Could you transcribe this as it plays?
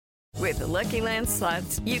With the Lucky Land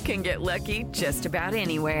Slots, you can get lucky just about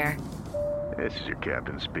anywhere. This is your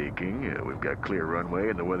captain speaking. We've got clear runway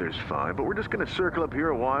and the weather's fine, but we're just going to circle up here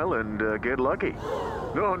a while and get lucky.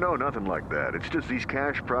 No, nothing like that. It's just these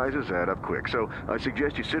cash prizes add up quick. So I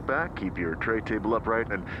suggest you sit back, keep your tray table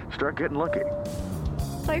upright, and start getting lucky.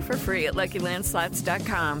 Play for free at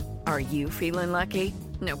LuckyLandSlots.com. Are you feeling lucky?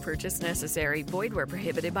 No purchase necessary. Void where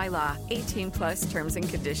prohibited by law. 18 plus terms and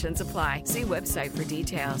conditions apply. See website for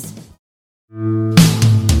details.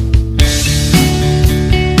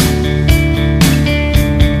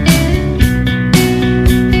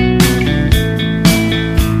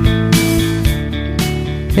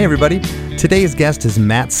 Hey everybody, today's guest is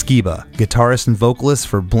Matt Skiba, guitarist and vocalist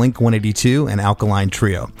for Blink-182 and Alkaline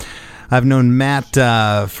Trio. I've known Matt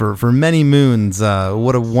for many moons.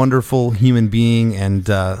 What a wonderful human being and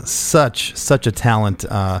such a talent.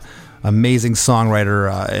 Amazing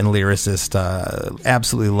songwriter and lyricist.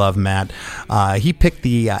 Absolutely love Matt. He picked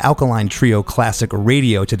the Alkaline Trio classic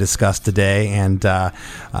Radio to discuss today, and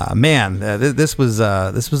this was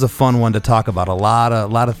a fun one to talk about. A lot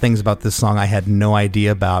of things about this song I had no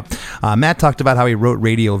idea about. Matt talked about how he wrote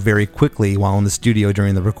Radio very quickly while in the studio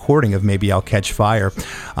during the recording of Maybe I'll Catch Fire.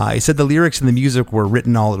 He said the lyrics and the music were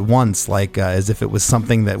written all at once, like as if it was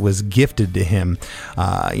something that was gifted to him.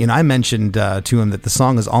 I mentioned to him that the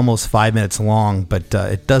song is almost 5 minutes long, but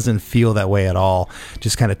it doesn't feel that way at all.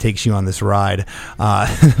 Just kind of takes you on this ride.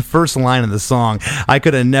 The first line of the song, I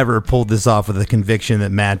could have never pulled this off with the conviction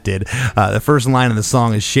that Matt did. The first line of the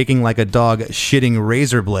song is shaking like a dog shitting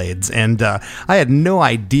razor blades, and I had no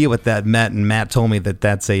idea what that meant, and Matt told me that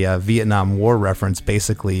that's a Vietnam War reference,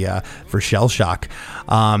 basically for shell shock.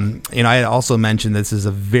 I had also mentioned this is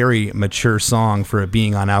a very mature song for it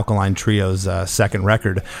being on Alkaline Trio's second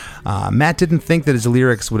record. Matt didn't think that his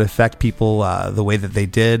lyrics would affect people the way that they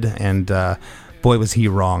did, and boy, was he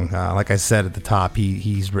wrong. Like I said at the top,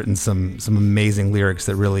 he's written some amazing lyrics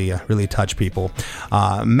that really touch people.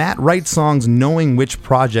 Matt writes songs knowing which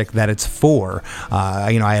project that it's for.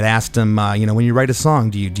 I had asked him, when you write a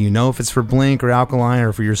song, do you know if it's for Blink or Alkaline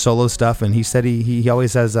or for your solo stuff? And he said he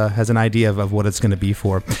always has an idea of what it's going to be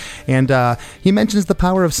for. And he mentions the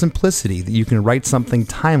power of simplicity, that you can write something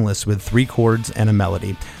timeless with 3 chords and a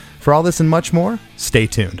melody. For all this and much more, stay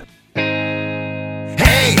tuned.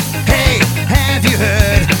 Hey, have you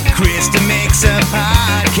heard? Krista makes a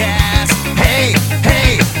podcast. Hey,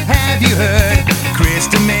 have you heard?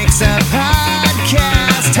 Krista makes a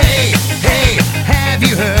podcast. Hey, have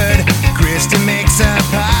you heard? Krista makes a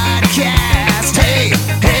podcast. Hey,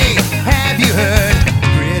 have you heard?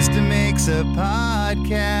 Krista makes a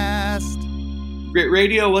podcast.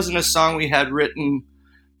 Radio wasn't a song we had written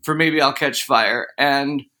for Maybe I'll Catch Fire,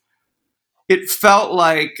 and it felt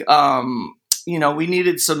like we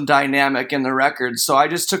needed some dynamic in the record. So I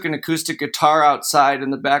just took an acoustic guitar outside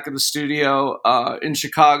in the back of the studio in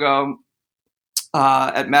Chicago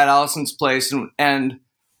at Matt Allison's place and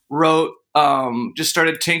wrote, just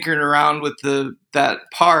started tinkering around with that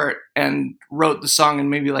part and wrote the song in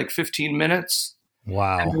maybe like 15 minutes.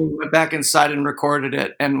 Wow. And we went back inside and recorded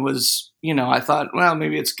it and was, I thought, well,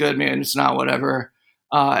 maybe it's good, maybe it's not, whatever.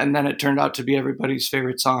 And then it turned out to be everybody's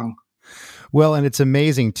favorite song. Well, and it's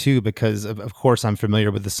amazing, too, because, of course, I'm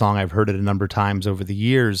familiar with the song. I've heard it a number of times over the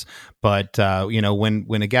years. But,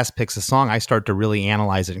 when a guest picks a song, I start to really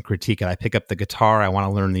analyze it and critique it. I pick up the guitar. I want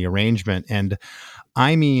to learn the arrangement. And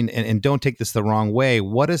I mean, and don't take this the wrong way,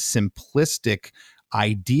 what a simplistic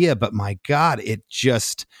idea. But my God, it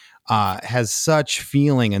just has such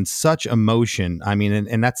feeling and such emotion. I mean,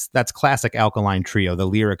 and that's classic Alkaline Trio. The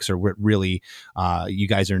lyrics are what really you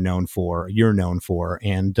guys are known for. You're known for,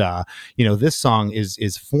 and this song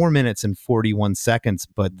is 4 minutes and 41 seconds.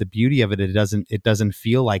 But the beauty of it doesn't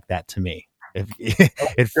feel like that to me.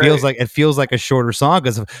 It feels like a shorter song,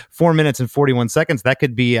 because 4 minutes and 41 seconds, that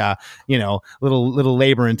could be little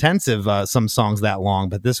labor intensive, some songs that long,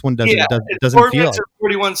 but this one doesn't. It doesn't 4 feel minutes or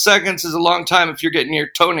 41 seconds is a long time if you're getting your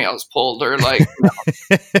toenails pulled or like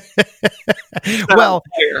well,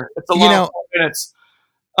 it's a long 4 minutes.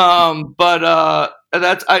 But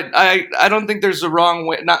that's I don't think there's a wrong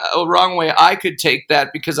way I could take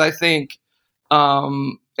that, because I think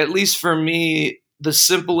at least for me, the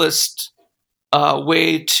simplest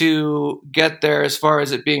way to get there, as far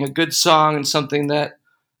as it being a good song and something that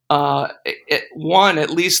at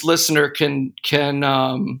least listener can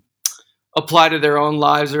apply to their own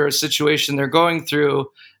lives or a situation they're going through,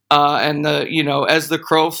 and the, as the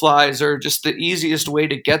crow flies, or just the easiest way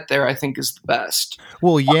to get there, I think is the best.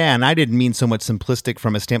 Well, yeah, and I didn't mean so much simplistic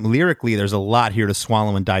from a standpoint. Lyrically, there's a lot here to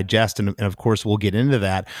swallow and digest, and of course, we'll get into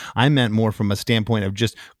that. I meant more from a standpoint of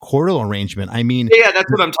just chordal arrangement. I mean, yeah,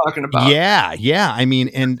 that's what I'm talking about. Yeah. I mean,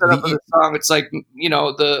 and the song, it's like,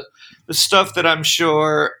 the stuff that I'm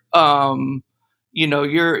sure,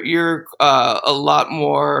 you're a lot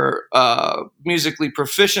more musically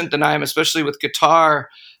proficient than I am, especially with guitar.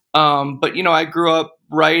 But I grew up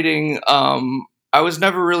writing. I was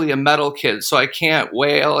never really a metal kid, so I can't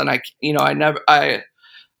wail, and I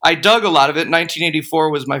dug a lot of it.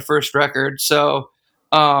 1984 was my first record, so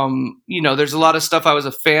there's a lot of stuff I was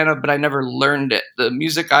a fan of, but I never learned it. The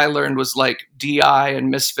music I learned was like DI and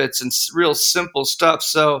Misfits and real simple stuff.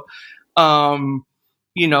 So,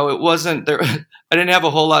 it wasn't there. I didn't have a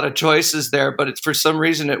whole lot of choices there, but for some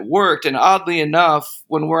reason it worked. And oddly enough,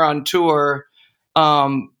 when we're on tour,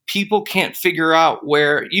 people can't figure out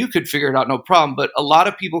where. You could figure it out, no problem, but a lot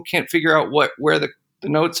of people can't figure out where the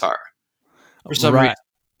notes are for some reason.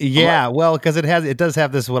 Yeah, well, because it does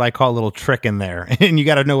have this what I call a little trick in there, and you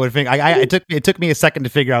got to know what thing. It took me a second to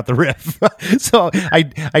figure out the riff, so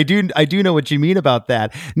I do know what you mean about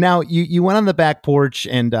that. Now you went on the back porch,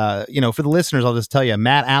 and for the listeners, I'll just tell you,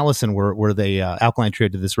 Matt Allison were the Alkaline Trio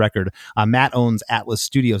did this record. Matt owns Atlas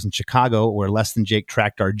Studios in Chicago, where Less Than Jake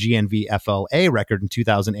tracked our GNV FLA record in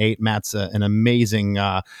 2008. Matt's an amazing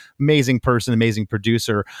person, amazing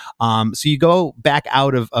producer. So you go back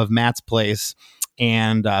out of Matt's place.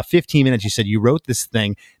 And 15 minutes, you said you wrote this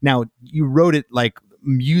thing. Now, you wrote it like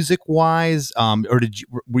music-wise, or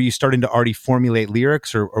were you starting to already formulate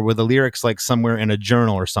lyrics, or were the lyrics like somewhere in a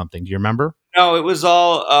journal or something? Do you remember? No, it was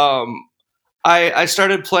all. I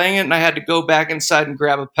started playing it, and I had to go back inside and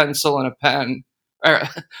grab a pencil and a pen. Or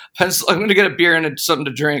pencil. I'm going to get a beer and something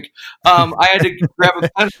to drink. I had to grab a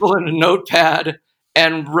pencil and a notepad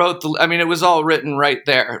and wrote it was all written right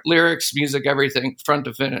there. Lyrics, music, everything, front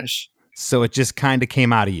to finish. So it just kind of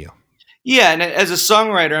came out of you. Yeah, and as a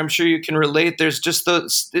songwriter, I'm sure you can relate. There's just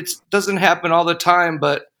it doesn't happen all the time,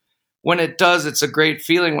 but when it does, it's a great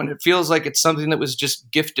feeling when it feels like it's something that was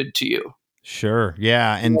just gifted to you. Sure,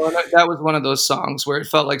 yeah. And that was one of those songs where it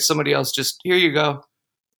felt like somebody else just, here you go.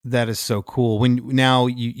 That is so cool. When now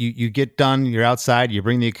you get done, you're outside, you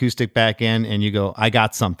bring the acoustic back in, and you go, I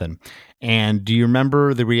got something. And do you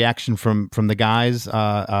remember the reaction from the guys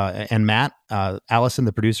and Matt Allison,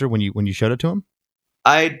 the producer, when you showed it to him?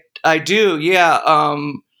 I do, yeah.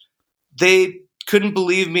 They didn't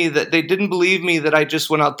believe me that I just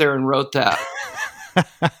went out there and wrote that.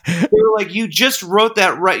 They were like, you just wrote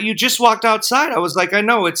that, right? You just walked outside. I was like, I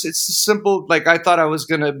know, it's simple. Like, I thought I was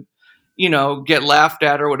gonna get laughed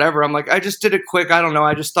at or whatever. I'm like, I just did it quick. I don't know.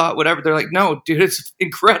 I just thought whatever. They're like, no, dude, it's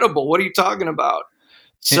incredible. What are you talking about?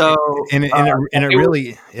 So,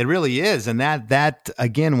 it really is. And that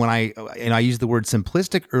again, when I used the word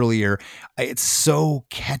simplistic earlier, it's so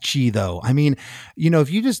catchy though. I mean,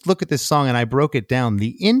 if you just look at this song, and I broke it down,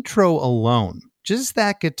 the intro alone, just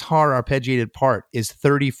that guitar arpeggiated part is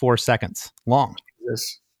 34 seconds long.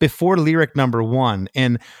 Yes. Before lyric number one.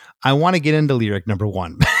 And I want to get into lyric number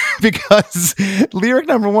one because lyric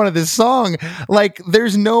number one of this song, like,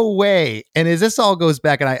 there's no way. And as this all goes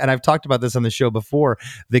back, and I've talked about this on the show before,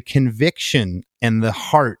 the conviction and the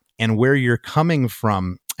heart and where you're coming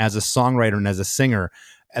from as a songwriter and as a singer,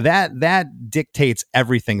 that dictates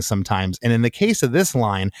everything sometimes. And in the case of this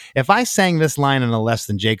line, if I sang this line in a Less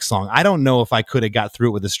Than Jake song, I don't know if I could have got through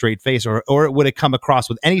it with a straight face, or it would have come across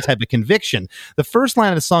with any type of conviction. The first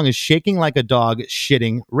line of the song is shaking like a dog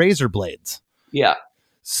shitting razor blades. Yeah.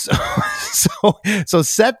 So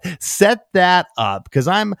set that up, because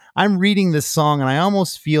I'm reading this song and I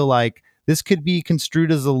almost feel like this could be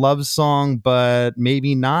construed as a love song, but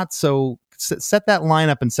maybe not. So set that line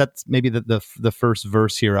up, and set maybe the first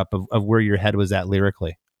verse here up of where your head was at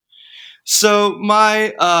lyrically. So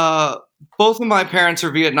both of my parents are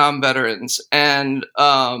Vietnam veterans, and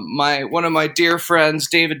one of my dear friends,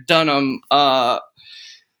 David Dunham, a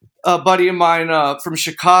buddy of mine from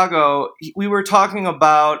Chicago, we were talking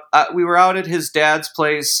about, we were out at his dad's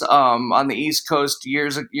place on the East Coast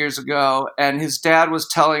years ago, and his dad was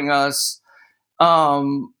telling us,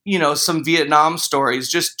 some Vietnam stories,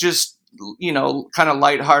 just kind of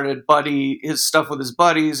lighthearted his stuff with his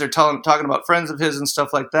buddies, or talking about friends of his and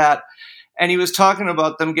stuff like that. And he was talking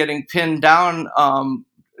about them getting pinned down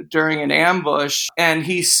during an ambush. And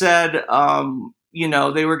he said,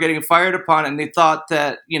 they were getting fired upon, and they thought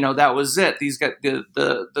that, that was it. These got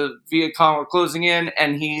the Viet Cong were closing in.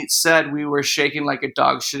 And he said, we were shaking like a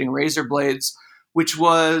dog shitting razor blades, which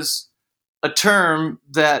was a term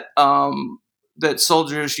that that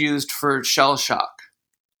soldiers used for shell shock.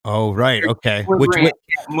 Oh, right. Okay. Can't Which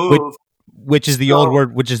move. which is the old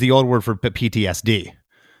word? Which is the old word for PTSD?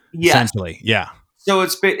 Yes. Essentially, yeah. So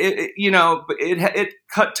it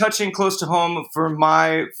cut touching close to home for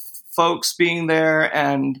my folks being there,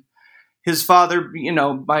 and his father,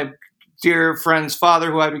 my dear friend's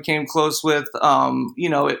father, who I became close with.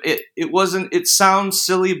 It wasn't. It sounds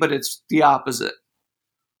silly, but it's the opposite.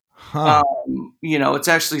 Huh. It's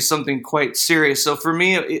actually something quite serious. So for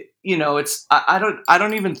me, it's I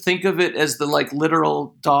don't even think of it as the like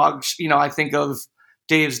literal dog. I think of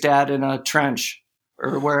Dave's dad in a trench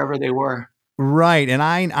or wherever they were. Right, and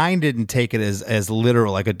I didn't take it as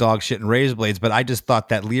literal, like a dog shit and razor blades, but I just thought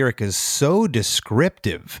that lyric is so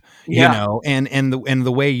descriptive, Yeah. and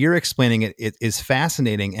the way you're explaining it is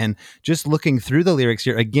fascinating. And just looking through the lyrics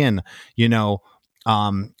here again,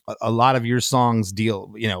 a lot of your songs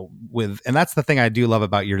deal, with, and that's the thing I do love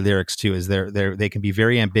about your lyrics too, is they can be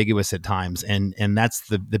very ambiguous at times, and that's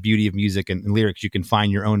the beauty of music and lyrics. You can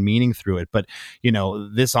find your own meaning through it, but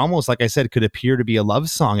this almost, like I said, could appear to be a love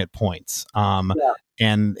song at points. Yeah.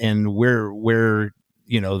 And where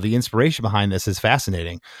the inspiration behind this is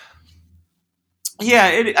fascinating. Yeah,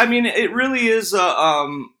 it really is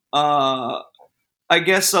I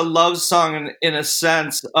guess a love song in a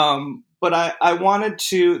sense. But I wanted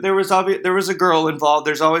to. There was a girl involved.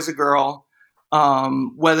 There's always a girl,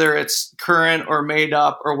 whether it's current or made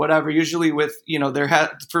up or whatever. Usually, with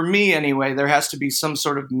for me anyway, there has to be some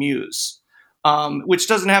sort of muse, which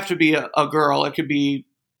doesn't have to be a girl. It could be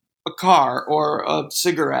a car or a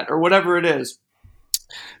cigarette or whatever it is.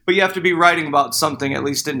 But you have to be writing about something, at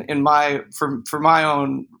least in my for my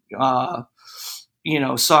own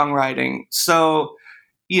songwriting. So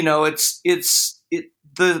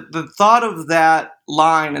the thought of that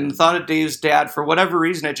line and the thought of Dave's dad, for whatever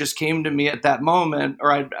reason, it just came to me at that moment,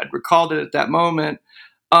 or I'd recalled it at that moment,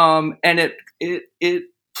 and it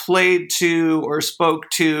played to or spoke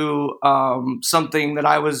to something that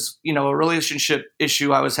I was, a relationship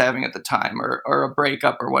issue I was having at the time, or a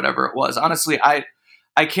breakup or whatever it was. Honestly, I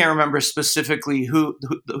can't remember specifically who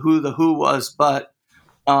was, but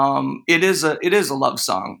it is a love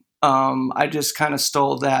song. I just kind of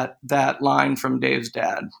stole that line from Dave's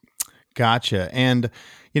dad. Gotcha. And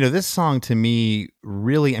this song to me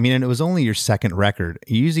really, and it was only your second record.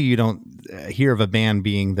 Usually you don't hear of a band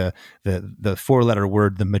being the 4-letter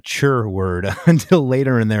word, the mature word, until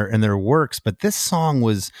later in their works. But this song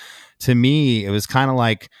was, to me, it was kind of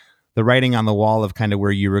like the writing on the wall of kind of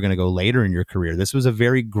where you were going to go later in your career. This was a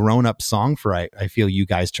very grown up song for, I feel, you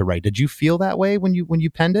guys to write. Did you feel that way when you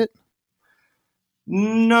penned it?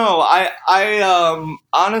 No, I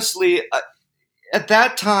honestly, at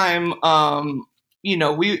that time,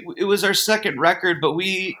 it was our second record, but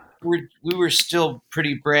we were still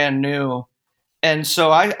pretty brand new, and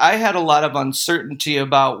so I had a lot of uncertainty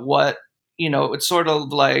about what, it's sort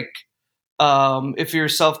of like, if you're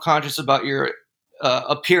self conscious about your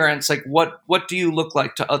appearance, like what do you look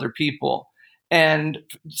like to other people? And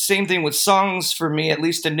same thing with songs for me, at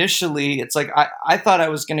least initially. It's like I thought I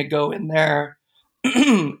was going to go in there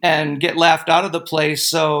and get laughed out of the place.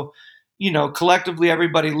 So, collectively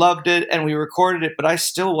everybody loved it and we recorded it, but I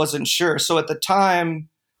still wasn't sure. So at the time,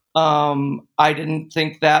 I didn't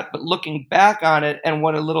think that, but looking back on it and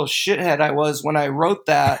what a little shithead I was when I wrote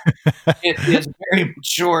that, it is very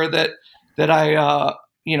mature that I,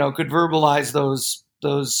 could verbalize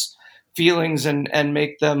those feelings and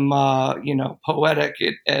make them, poetic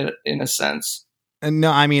in a sense.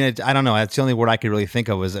 No, I don't know. That's the only word I could really think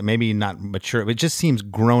of, was maybe not mature. It just seems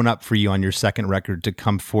grown up for you on your second record to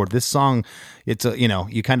come forward. This song, it's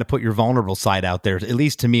you kind of put your vulnerable side out there, at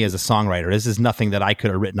least to me as a songwriter. This is nothing that I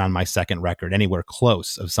could have written on my second record anywhere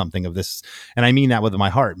close of something of this. And I mean that with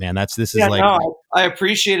my heart, man. I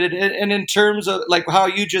appreciate it. And in terms of like how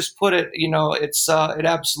you just put it, it's, it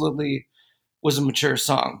absolutely was a mature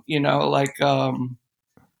song,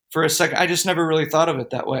 for a second, I just never really thought of it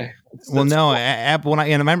that way. Well, no, when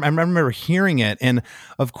I remember hearing it, and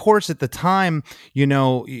of course at the time,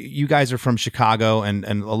 you guys are from Chicago, and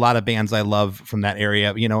a lot of bands I love from that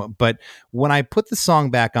area, But when I put the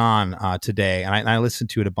song back on today, and I listened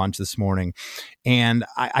to it a bunch this morning, and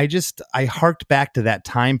I harked back to that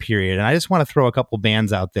time period, and I just want to throw a couple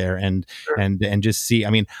bands out there and Sure. and just see.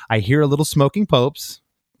 I hear a little Smoking Popes,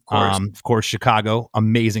 of course, Chicago,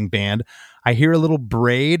 amazing band. I hear a little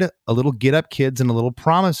Braid, a little Get Up Kids, and a little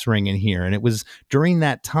Promise Ring in here. And it was during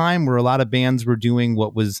that time where a lot of bands were doing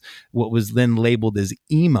what was then labeled as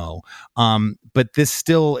emo. But this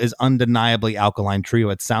still is undeniably Alkaline Trio.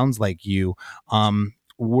 It sounds like you.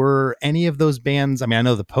 were any of those bands, I mean, I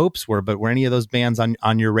know the Popes were, but were any of those bands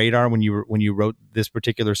on your radar when you wrote this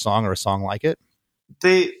particular song or a song like it?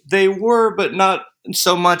 They were, but not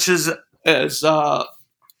so much as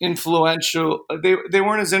influential. They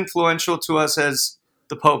weren't as influential to us as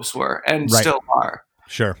the Popes were, and Right. still are.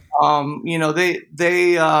 Sure.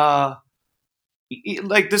 They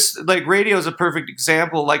like this, like radio is a perfect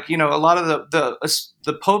example. Like, a lot of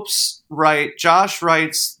the Popes Josh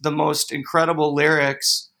writes the most incredible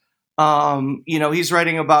lyrics. He's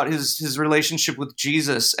writing about his relationship with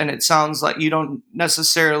Jesus, and it sounds like you don't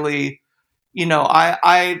necessarily,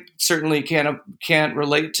 I certainly can't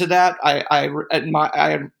relate to that. I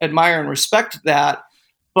admire and respect that,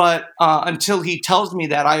 but until he tells me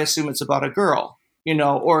that, I assume it's about a girl,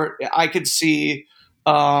 or I could see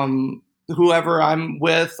whoever I'm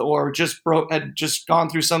with, or had just gone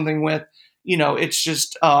through something with, it's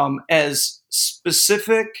just as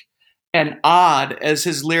specific and odd as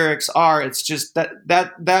his lyrics are. It's just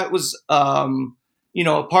that was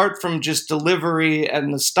apart from just delivery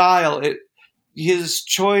and the style, his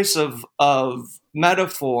choice of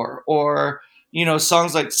metaphor, or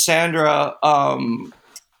songs like Sandra,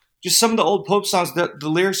 just some of the old Pope songs, the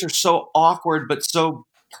lyrics are so awkward but so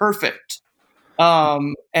perfect.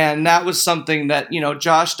 And that was something that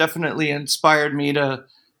Josh definitely inspired me to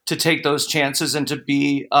take those chances and to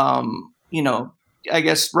be I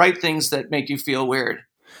guess write things that make you feel weird.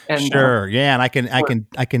 And sure. Yeah. And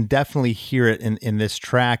I can definitely hear it in this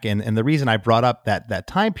track. And the reason I brought up that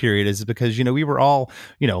time period is because, we were all,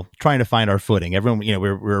 trying to find our footing. Everyone, we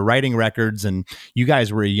were writing records, and you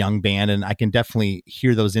guys were a young band, and I can definitely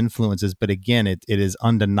hear those influences. But again, it is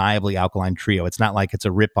undeniably Alkaline Trio. It's not like it's a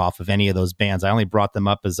ripoff of any of those bands. I only brought them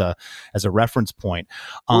up as a reference point.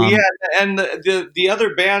 Yeah. And the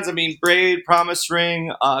other bands, I mean, Braid, Promise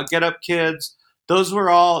Ring, Get Up Kids, those were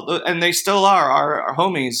all, and they still are our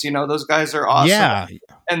homies. Those guys are awesome. Yeah.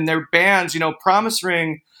 And their bands, Promise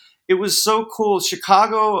Ring, it was so cool.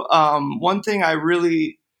 Chicago, one thing I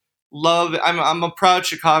really love, I'm a proud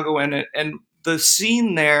Chicagoan, and the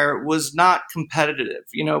scene there was not competitive.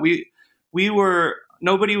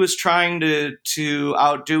 Nobody was trying to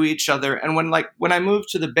outdo each other. And when I moved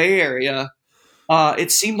to the Bay Area,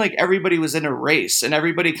 it seemed like everybody was in a race, and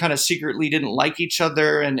everybody kind of secretly didn't like each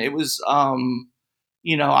other. And it was,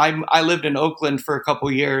 I lived in Oakland for a couple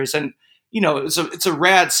years, and it's a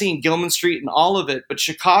rad scene, Gilman Street and all of it. But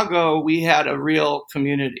Chicago, we had a real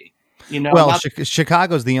community. Well,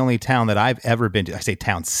 Chicago's the only town that I've ever been to. I say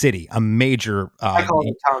town, city, a major. I call it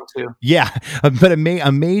a town too. Yeah, but a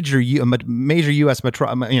major U.S.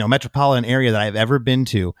 metropolitan area that I've ever been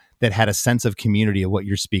to that had a sense of community of what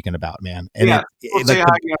you're speaking about, man. And yeah, people say hi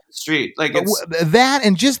on the street, like it's that,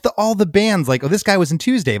 and just all the bands. Like, this guy was in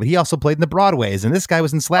Tuesday, but he also played in the Broadways, and this guy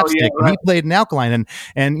was in Slapstick, and he played in Alkaline,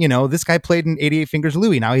 and this guy played in 88 Fingers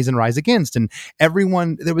Louie. Now he's in Rise Against, and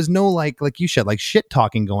everyone. There was no like you said, like shit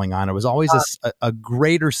talking going on. It was always a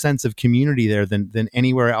greater sense of community there than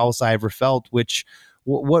anywhere else I ever felt. Which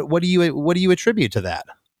what do you attribute to that?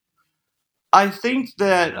 I think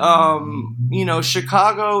that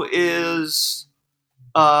Chicago is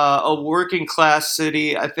a working class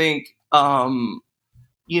city. I think like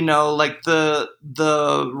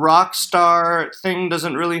the rock star thing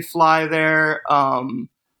doesn't really fly there.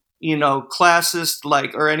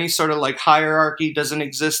 Classist or any sort of like hierarchy doesn't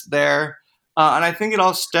exist there. And I think it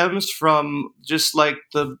all stems from just like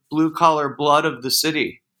the blue collar blood of the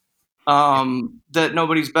city, that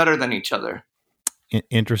nobody's better than each other.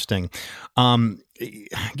 Interesting.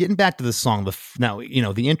 Getting back to the song,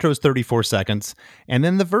 the intro is 34 seconds, and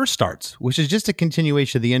then the verse starts, which is just a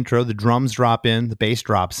continuation of the intro. The drums drop in, the bass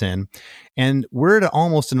drops in, and we're at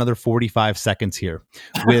almost another 45 seconds here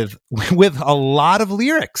with a lot of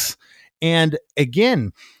lyrics. And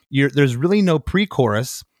again, there's really no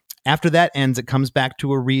pre-chorus. After that ends, it comes back to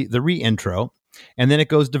the re-intro, and then it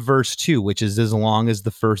goes to verse 2, which is as long as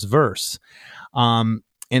the first verse. And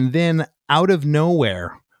then out of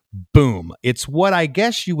nowhere, boom, it's what I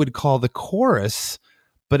guess you would call the chorus,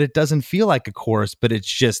 but it doesn't feel like a chorus, but it's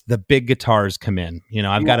just the big guitars come in.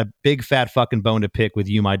 I've got a big fat fucking bone to pick with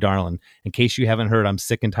You, My Darling. In case you haven't heard, I'm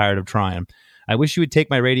sick and tired of trying. I wish you would take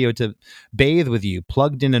my radio to bathe with you,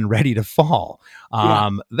 plugged in and ready to fall.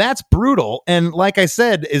 That's brutal. And like I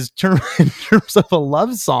said, in terms of a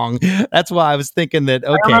love song, that's why I was thinking that,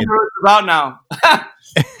 okay. I remember what it's about now. I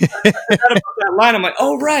forgot about that line. I'm like,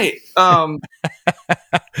 oh, right.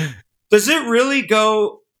 Does it really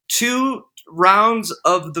go 2 rounds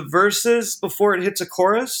of the verses before it hits a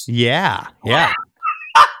chorus? Yeah.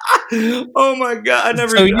 Oh my God. I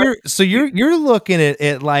never. You're looking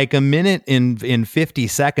at like a minute in 50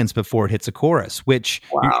 seconds before it hits a chorus, which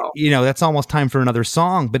Wow. that's almost time for another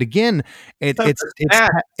song. But again,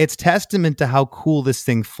 it's testament to how cool this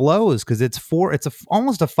thing flows, because it's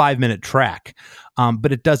almost a 5-minute track,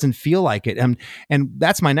 but it doesn't feel like it. And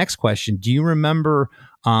that's my next question. Do you remember?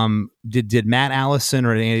 Did Matt Allison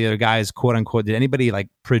or any of the other guys, quote unquote, did anybody like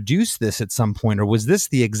produce this at some point, or was this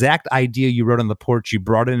the exact idea you wrote on the porch, you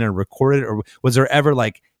brought in and recorded, or was there ever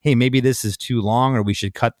like, hey, maybe this is too long, or we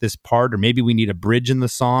should cut this part, or maybe we need a bridge in the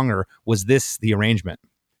song, or was this the arrangement?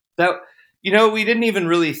 That, we didn't even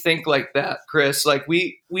really think like that, Chris. Like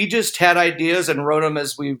we just had ideas and wrote them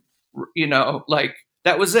as we, like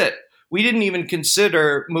that was it. We didn't even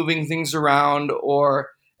consider moving things around,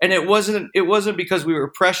 and it wasn't because we were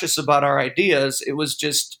precious about our ideas. It was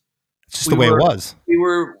just the way it was. We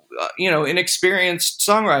were, inexperienced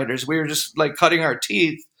songwriters. We were just like cutting our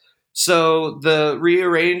teeth. So the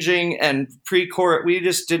rearranging and pre-chorus, we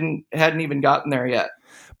just hadn't even gotten there yet.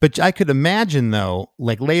 But I could imagine, though,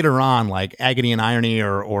 like later on, like Agony and Irony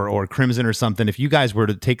or Crimson or something, if you guys were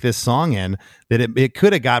to take this song in, that it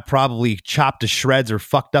could have got probably chopped to shreds or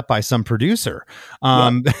fucked up by some producer.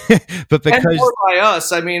 But because or by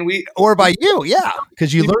us, I mean, or by you, yeah,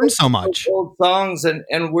 because you learn so much. Old songs,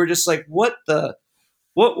 and we're just like, what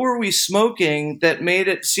were we smoking that made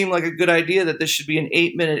it seem like a good idea that this should be an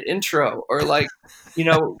 8-minute intro? Or like,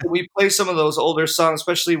 we play some of those older songs,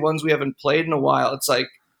 especially ones we haven't played in a while. It's like,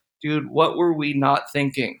 dude, what were we not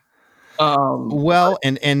thinking? Well,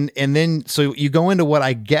 and then so you go into what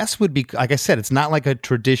I guess would be, like I said, it's not like a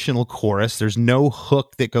traditional chorus. There's no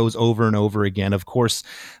hook that goes over and over again. Of course,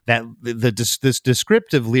 that this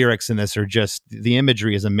descriptive lyrics in this are just, the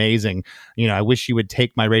imagery is amazing. I wish you would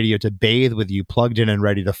take my radio to bathe with you, plugged in and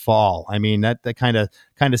ready to fall. I mean, that kind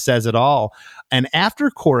of says it all. And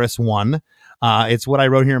after chorus 1, it's what I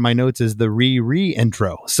wrote here in my notes is the re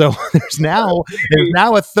intro. So there's now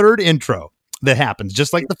a third intro that happens,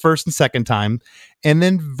 just like the first and second time. And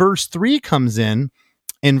then verse 3 comes in,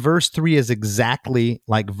 and verse 3 is exactly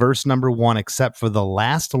like verse number 1, except for the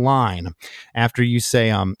last line after you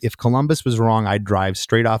say, if Columbus was wrong, I'd drive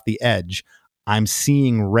straight off the edge. I'm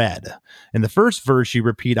seeing red. In the first verse, you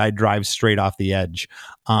repeat, I drive straight off the edge.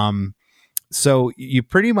 So you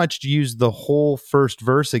pretty much used the whole first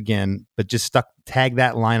verse again, but just tag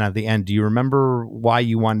that line at the end. Do you remember why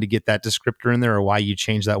you wanted to get that descriptor in there, or why you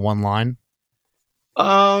changed that one line?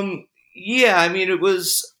 Yeah, I mean, it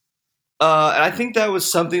was, I think that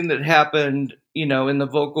was something that happened, in the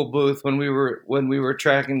vocal booth when we were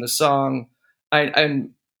tracking the song.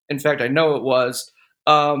 In fact, I know it was,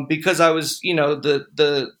 because I was,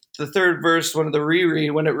 the third verse, one of the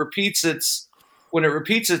reread, when it repeats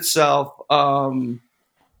itself, I'm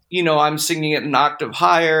singing it an octave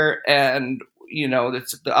higher, and,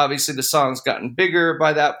 obviously the song's gotten bigger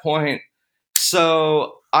by that point.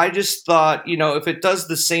 So I just thought, if it does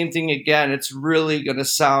the same thing again, it's really going to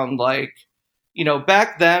sound like,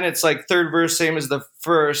 back then it's like third verse, same as the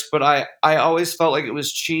first, but I always felt like it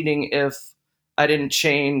was cheating if I didn't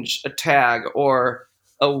change a tag or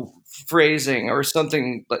a phrasing or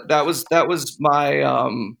something. That was my,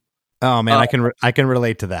 oh man, I can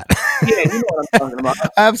relate to that. Yeah, you know what I'm talking about.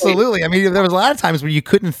 Absolutely. I mean, there was a lot of times where you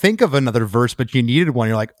couldn't think of another verse, but you needed one.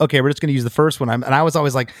 You're like, okay, we're just going to use the first one. And I was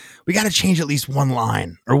always like, we got to change at least one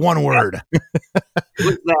line or one word. It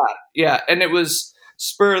was that. Yeah. And it was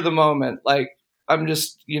spur of the moment. Like, I'm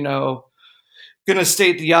just, going to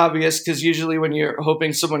state the obvious, because usually when you're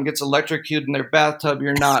hoping someone gets electrocuted in their bathtub,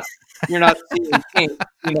 you're not seeing pink,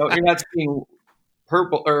 you're not seeing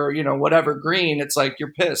purple or, whatever green. It's like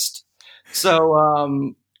you're pissed.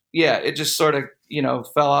 So, yeah, it just sort of,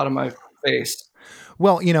 fell out of my face.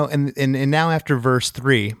 Well, and now after verse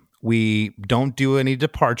 3, we don't do any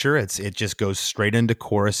departure. It just goes straight into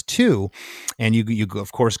chorus 2, and you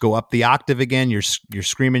of course go up the octave again. You're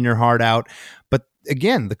screaming your heart out, but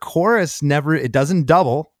again, the chorus it doesn't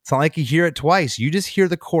double. It's not like you hear it twice. You just hear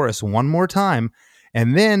the chorus one more time,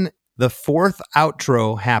 and then the fourth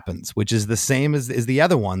outro happens, which is the same as the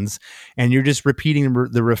other ones, and you're just repeating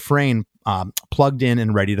the refrain, plugged in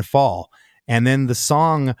and ready to fall. And then the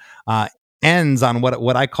song ends on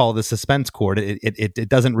what I call the suspense chord. It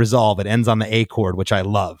doesn't resolve. It ends on the A chord, which I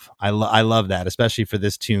love. I love that, especially for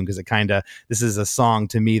this tune, because this is a song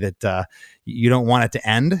to me that you don't want it to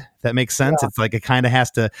end. If that makes sense. Yeah. It's like it kind of has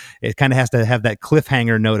to have that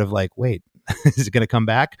cliffhanger note of like, wait, is it going to come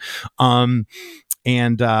back? So,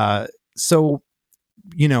 when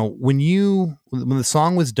the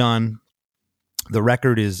song was done, the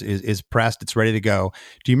record is pressed, it's ready to go.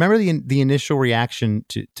 Do you remember the initial reaction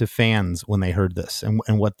to fans when they heard this and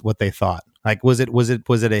what they thought? Like, was it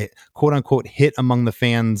a quote unquote hit among the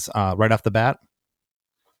fans right off the bat?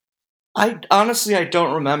 I honestly, I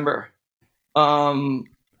don't remember. I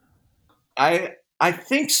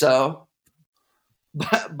think so,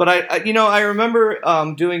 but I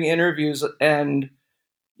remember doing interviews, and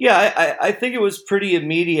yeah, I think it was pretty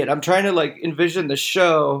immediate. I'm trying to like envision the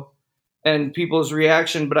show and people's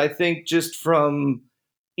reaction, but I think just from,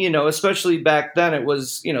 especially back then, it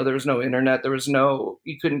was, there was no internet,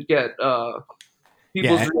 you couldn't get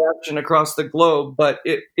people's reaction across the globe, but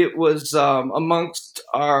it was amongst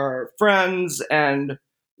our friends and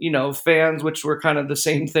fans, which were kind of the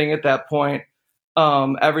same thing at that point.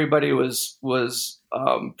 Everybody was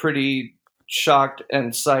pretty shocked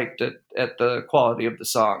and psyched at the quality of the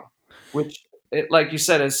song, which, like you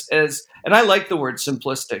said, is and I like the word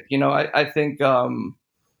simplistic. I think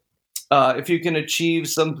if you can achieve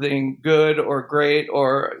something good or great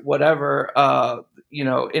or whatever,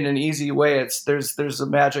 in an easy way, there's a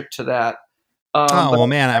magic to that. Well,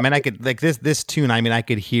 man, I mean, I could like this tune. I mean, I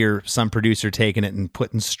could hear some producer taking it and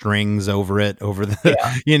putting strings over it, over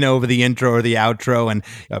the, over the intro or the outro, and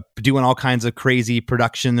doing all kinds of crazy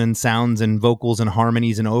production and sounds and vocals and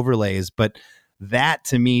harmonies and overlays. But that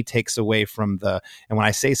to me takes away from and when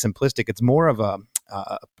I say simplistic, it's more of a,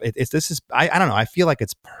 I don't know. I feel like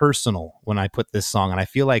it's personal when I put this song, and I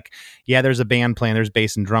feel like, there's a band playing, there's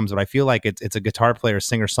bass and drums, but I feel like it's a guitar player,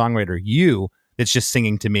 singer, songwriter, it's just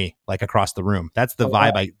singing to me like across the room. That's the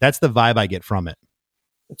vibe. That's the vibe I get from it.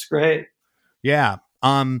 That's great. Yeah.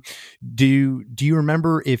 Do you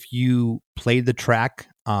remember if you played the track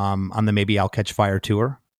on the Maybe I'll Catch Fire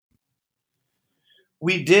tour?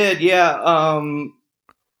 We did, yeah.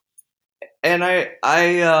 And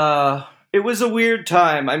I it was a weird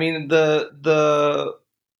time. I mean, the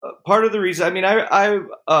part of the reason. I mean, I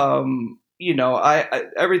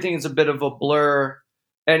everything is a bit of a blur.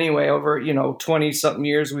 Anyway, over 20 something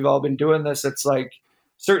years we've all been doing this. It's like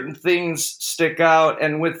certain things stick out,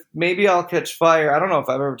 and with Maybe I'll Catch Fire, I don't know if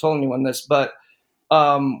I've ever told anyone this, but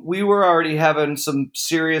we were already having some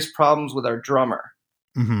serious problems with our drummer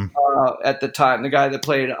at the time. The guy that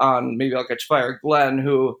played on Maybe I'll Catch Fire, Glenn,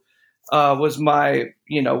 who was my,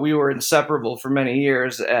 we were inseparable for many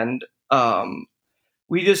years, and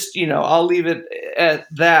we just, I'll leave it at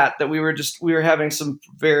that we were having some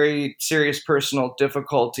very serious personal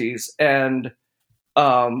difficulties, and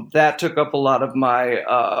that took up a lot of my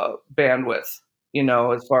bandwidth,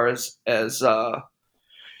 as far as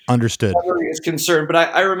understood is concerned. But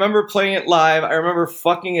I remember playing it live. I remember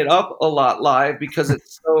fucking it up a lot live because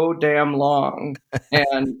it's so damn long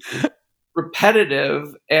and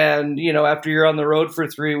repetitive. And, after you're on the road for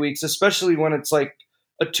 3 weeks, especially when it's like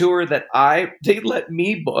a tour that they let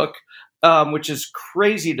me book, which is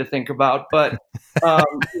crazy to think about, but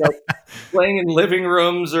playing in living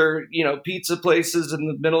rooms or pizza places in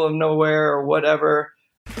the middle of nowhere or whatever.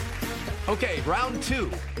 Okay, round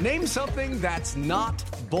 2. Name something that's not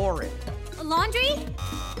boring. A laundry?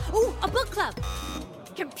 Ooh, a book club.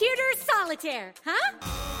 Computer solitaire, huh?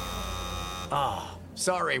 Ah,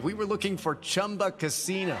 sorry, we were looking for Chumba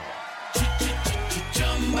Casino.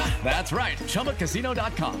 That's right.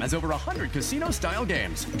 ChumbaCasino.com has over 100 casino-style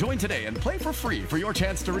games. Join today and play for free for your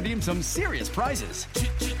chance to redeem some serious prizes.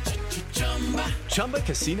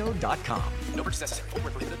 ChumbaCasino.com. No purchase necessary. Void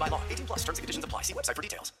where prohibited by law. 18+ terms and conditions apply. See website for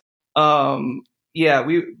details.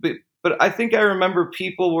 But I think I remember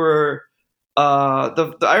people were.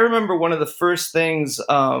 I remember one of the first things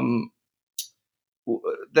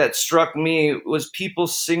that struck me was people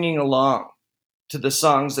singing along to the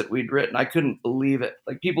songs that we'd written. I couldn't believe it.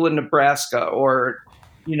 Like people in Nebraska or,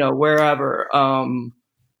 wherever.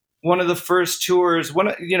 One of the first tours,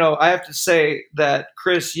 I have to say that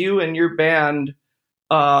Chris, you and your band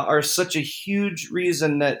are such a huge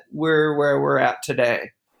reason that we're where we're at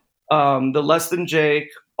today. The Less Than Jake,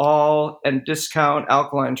 All, and Discount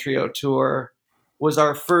Alkaline Trio tour was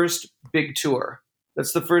our first big tour.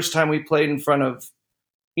 That's the first time we played in front of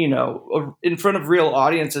real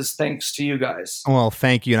audiences, thanks to you guys. Well,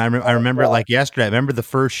 thank you. And I remember it like yesterday. I remember the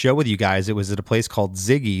first show with you guys. It was at a place called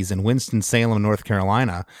Ziggy's in Winston-Salem, North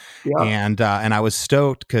Carolina. Yeah. And I was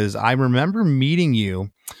stoked because I remember meeting you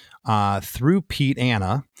through Pete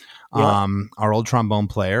Anna, our old trombone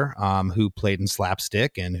player, who played in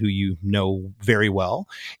Slapstick and who you know very well.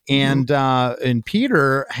 And and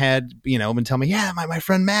Peter had, been telling me, my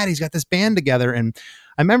friend Matt, he's got this band together. And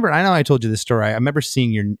I remember, I know I told you this story. I remember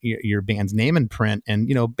seeing your band's name in print, and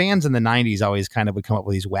bands in the '90s always kind of would come up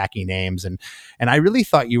with these wacky names, and I really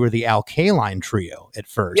thought you were the Alkaline Trio at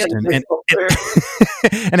first. Yeah,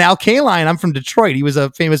 And Alkaline, I'm from Detroit. He was a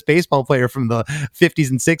famous baseball player from the '50s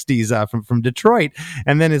and '60s from Detroit,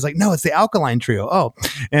 and then it's like, no, it's the Alkaline Trio. Oh,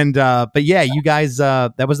 and but yeah, you guys,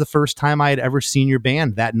 that was the first time I had ever seen your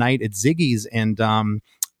band that night at Ziggy's, and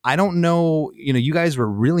I don't know, you guys were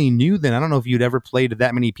really new then. I don't know if you'd ever played to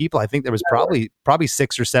that many people. I think there was probably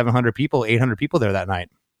 600 or 700 people, 800 people there that night.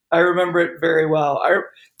 I remember it very well.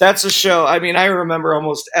 That's a show. I mean, I remember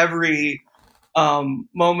almost every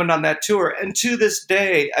moment on that tour. And to this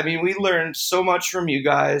day, I mean, we learned so much from you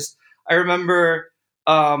guys. I remember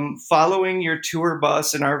following your tour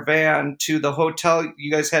bus in our van to the hotel.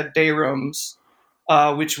 You guys had day rooms,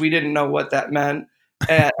 which we didn't know what that meant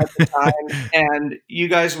at the time. And you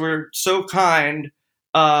guys were so kind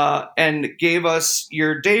and gave us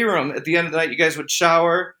your day room. At the end of the night, you guys would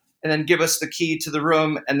shower and then give us the key to the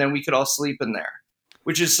room, and then we could all sleep in there,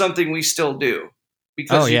 which is something we still do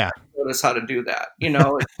because you showed us how to do that.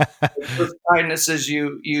 Those kindnesses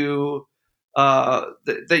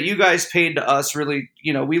that you guys paid to us, really,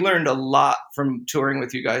 we learned a lot from touring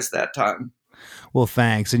with you guys that time. Well,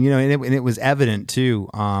 thanks. And, it was evident too,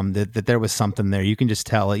 that there was something there. You can just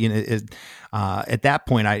tell it, at that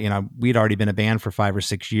point, we'd already been a band for 5 or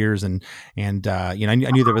 6 years. And I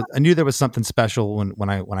knew there was something special when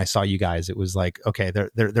I saw you guys. It was like, okay,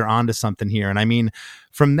 they're onto something here. And I mean,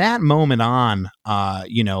 from that moment on,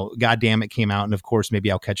 God Damn It came out. And of course,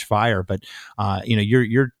 Maybe I'll Catch Fire. But,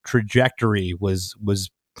 your trajectory was,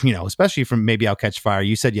 especially from Maybe I'll Catch Fire.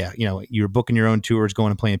 You said, you were booking your own tours,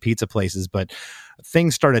 going and playing pizza places, but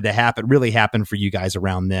things started to really happen for you guys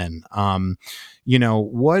around then. You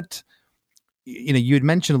had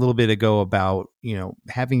mentioned a little bit ago about,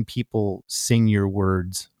 having people sing your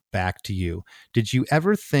words back to you. Did you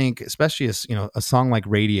ever think, especially as, a song like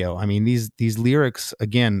Radio, I mean, these lyrics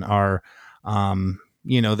again are,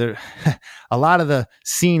 there a lot of the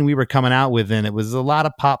scene we were coming out with, and it was a lot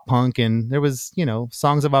of pop punk, and there was,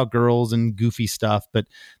 songs about girls and goofy stuff, but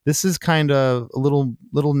this is kind of a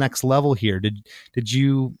little next level here. Did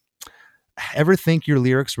you ever think your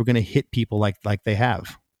lyrics were going to hit people like they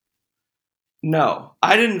have? No,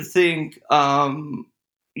 I didn't think,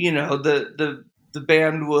 the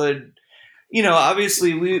band would,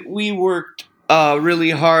 obviously we worked really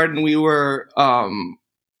hard, and we were,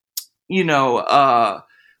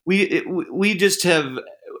 we just have,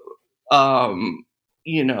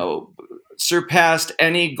 surpassed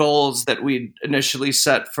any goals that we initially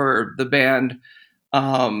set for the band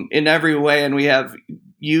in every way. And we have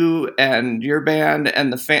you and your band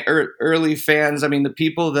and the early fans. I mean, the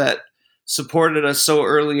people that supported us so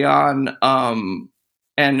early on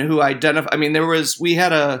and who identify. I mean, we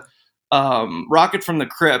had a Rocket from the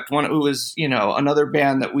Crypt, one who was, another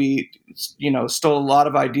band that we, stole a lot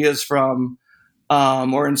of ideas from,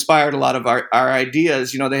 or inspired a lot of our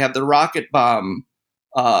ideas. They have the rocket bomb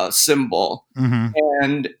symbol. Mm-hmm.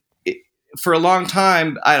 And for a long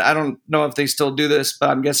time, I don't know if they still do this, but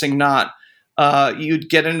I'm guessing not. You'd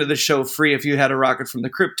get into the show free if you had a Rocket from the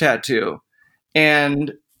Crypt tattoo.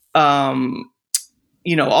 And,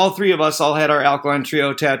 all three of us all had our Alkaline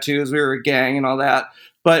Trio tattoos. We were a gang and all that.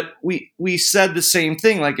 But we said the same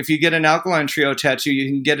thing. Like, if you get an Alkaline Trio tattoo,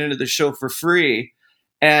 you can get into the show for free.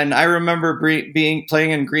 And I remember playing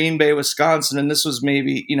in Green Bay, Wisconsin, and this was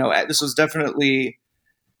maybe, this was definitely,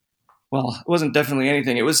 well, it wasn't definitely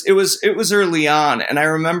anything. It was early on, and I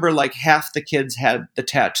remember like half the kids had the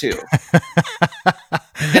tattoo.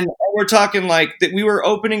 And we're talking like that. We were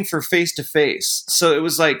opening for Face to Face, so it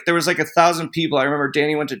was like there was like 1,000 people. I remember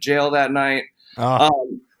Danny went to jail that night.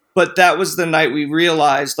 Oh. But that was the night we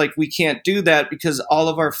realized, like, we can't do that because all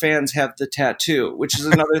of our fans have the tattoo, which is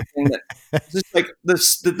another thing that just like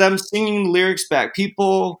them singing lyrics back,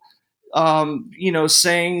 people,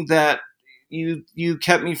 saying that you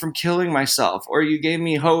kept me from killing myself, or you gave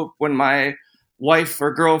me hope when my wife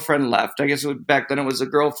or girlfriend left. I guess back then it was a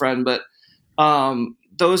girlfriend, but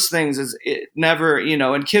those things it never,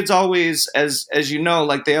 and kids always, as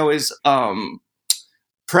like they always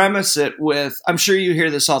premise it with, I'm sure you hear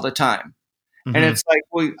this all the time. Mm-hmm. And it's like,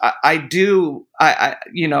 well, I do,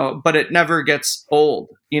 but it never gets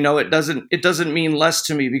old. It doesn't mean less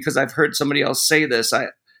to me because I've heard somebody else say this. I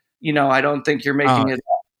don't think you're making it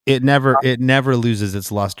up. It never loses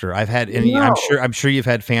its luster. I've had, and no. I'm sure you've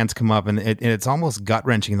had fans come up and it's almost gut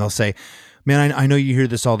wrenching. They'll say, man, I know you hear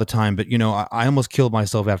this all the time, but I almost killed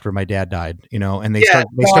myself after my dad died, and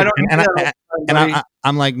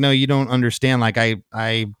I'm like, no, you don't understand. Like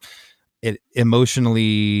it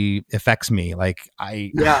emotionally affects me. Like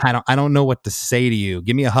Yeah. I don't know what to say to you.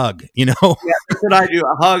 Give me a hug, you know? Yeah, that's what I do.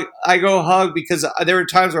 A hug. I go hug because there were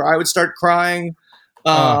times where I would start crying.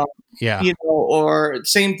 Uh, Um, yeah. you know, or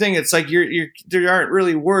same thing. It's like there aren't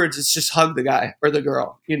really words. It's just hug the guy or the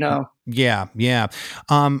girl, you know? Yeah, yeah.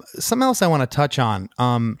 Something else I want to touch on.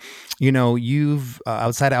 You know, you've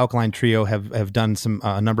outside of Alkaline Trio have done some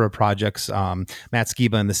a number of projects. Matt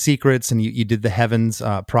Skiba and the Secrets, and you did the Heavens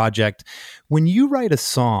project. When you write a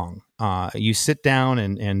song, you sit down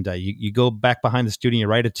and you go back behind the studio and you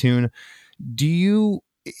write a tune. Do you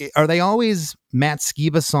Are they always Matt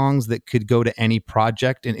Skiba songs that could go to any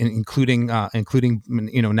project, including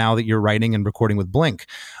you know, now that you're writing and recording with Blink,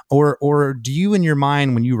 or do you, in your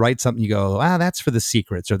mind, when you write something, you go, that's for the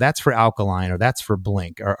Secrets, or that's for Alkaline, or that's for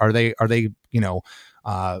Blink? Or are they you know,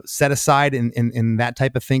 set aside in that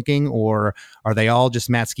type of thinking, or are they all just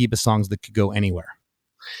Matt Skiba songs that could go anywhere?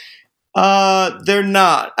 They're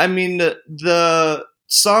not. I mean, the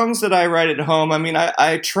songs that I write at home, I mean,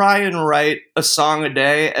 I try and write a song a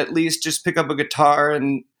day, at least just pick up a guitar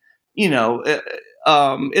and, you know,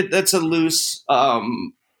 that's a loose,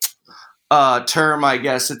 term, I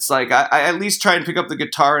guess. It's like, I at least try and pick up the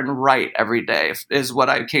guitar and write every day is what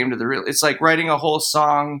I came to the real. It's like writing a whole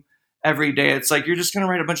song every day. It's like, you're just going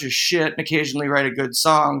to write a bunch of shit and occasionally write a good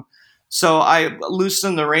song. So I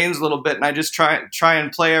loosen the reins a little bit and I just try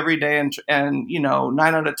and play every day, and you know,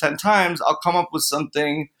 9 out of 10 times I'll come up with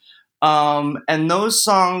something. And those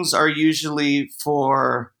songs are usually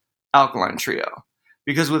for Alkaline Trio,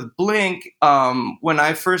 because with Blink, when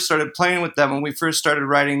I first started playing with them, when we first started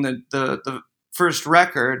writing the first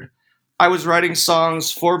record, I was writing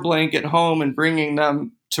songs for Blink at home and bringing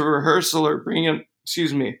them to rehearsal, or bringing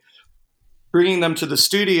them to the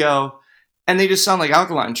studio, and they just sound like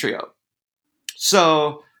Alkaline Trio.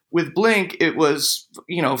 So with Blink, it was,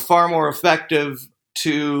 you know, far more effective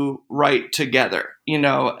to write together, you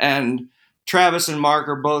know, and Travis and Mark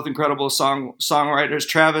are both incredible songwriters.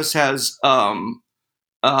 Travis has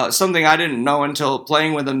something I didn't know until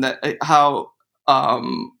playing with him, that how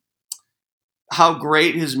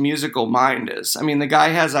great his musical mind is. I mean, the guy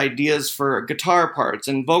has ideas for guitar parts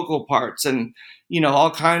and vocal parts and, you know, all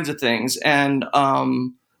kinds of things. And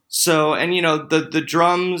and you know, the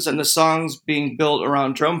drums and the songs being built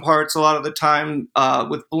around drum parts a lot of the time.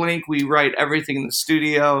 With Blink, we write everything in the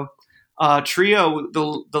studio. Trio,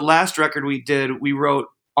 the last record we did, we wrote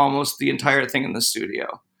almost the entire thing in the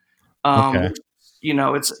studio. Okay. You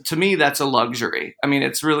know, it's, to me, that's a luxury. I mean,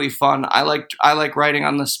 it's really fun. I like writing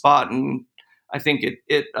on the spot, and I think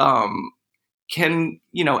it can,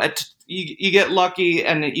 you know, you get lucky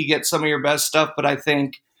and you get some of your best stuff. But I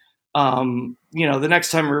think, you know, the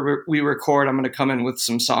next time we record, I'm going to come in with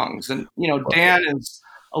some songs, and you know, Dan is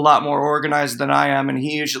a lot more organized than I am, and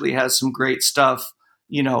he usually has some great stuff,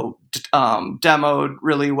 you know, demoed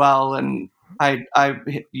really well, and I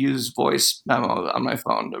use voice memo on my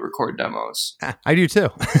phone to record demos. I do too.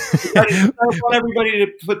 I don't want everybody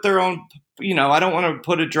to put their own, you know, I don't want to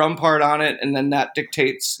put a drum part on it and then that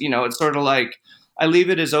dictates, you know, it's sort of like I leave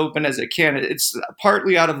it as open as it can. It's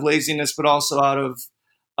partly out of laziness, but also out of,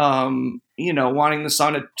 you know, wanting the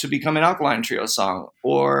song to become an Alkaline Trio song,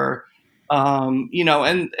 or, you know,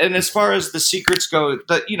 and as far as the Secrets go,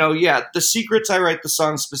 you know, yeah, the Secrets, I write the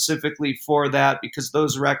song specifically for that, because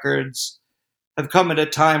those records have come at a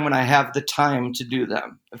time when I have the time to do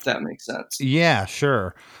them, if that makes sense. Yeah,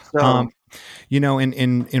 sure. So, You know,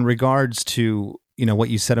 in regards to, you know, what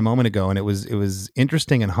you said a moment ago, and it was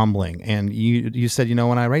interesting and humbling. And you said, you know,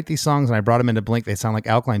 when I write these songs and I brought them into Blink, they sound like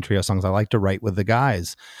Alkaline Trio songs. I like to write with the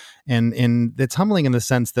guys, and it's humbling in the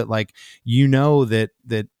sense that, like, you know, that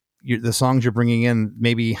the songs you're bringing in,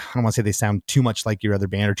 maybe, I don't want to say they sound too much like your other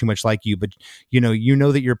band or too much like you, but you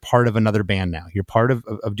know that you're part of another band now. You're part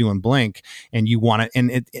of doing Blink, and you want to.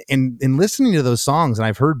 And in listening to those songs, and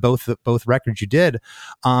I've heard both records you did.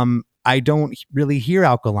 I don't really hear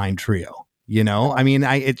Alkaline Trio. You know, I mean,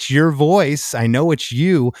 it's your voice. I know it's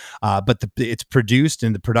you, but it's produced,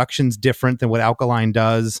 and the production's different than what Alkaline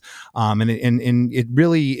does, and it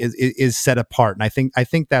really is set apart. And I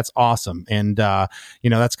think that's awesome. And you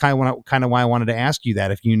know, that's kind of why I wanted to ask you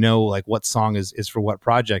that, if you know, like, what song is for what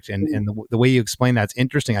project, and the way you explain that's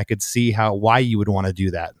interesting. I could see why you would want to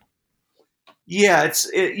do that. yeah,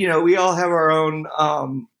 you know, we all have our own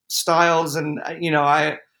styles, and you know,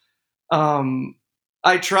 I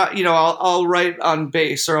try, you know, I'll write on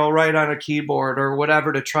bass, or I'll write on a keyboard or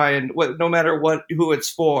whatever, to try and no matter who it's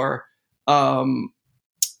for, and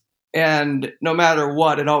no matter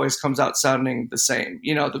what, it always comes out sounding the same.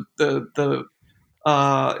 You know,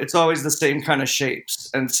 it's always the same kind of shapes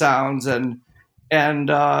and sounds, and and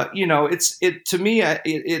to me,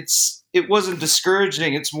 it wasn't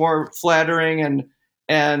discouraging. It's more flattering,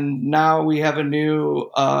 and now we have a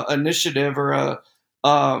new initiative or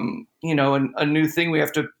a new thing we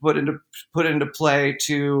have to put into play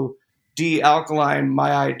to de-alkaline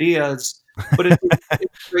my ideas. But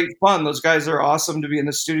it's great fun. Those guys are awesome to be in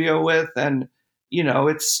the studio with, and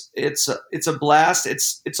it's a blast.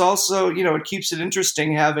 It's also it keeps it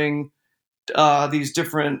interesting having these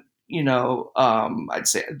different I'd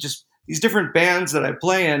say just these different bands that I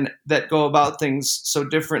play in that go about things so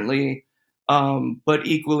differently, but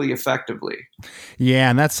equally effectively. Yeah,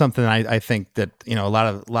 and that's something I think that a lot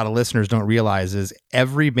of listeners don't realize is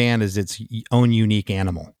every band is its own unique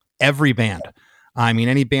animal. Every band. I mean,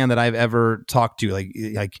 any band that I've ever talked to,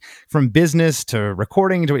 like from business to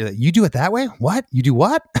recording, to you do it that way. What you do?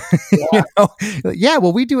 What? Yeah. Yeah.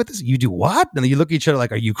 Well, we do it this. You do what? And then you look at each other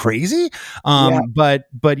like, are you crazy? Yeah. But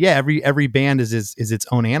yeah, every band is its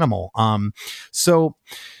own animal. So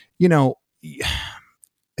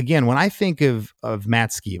again, when I think of Matt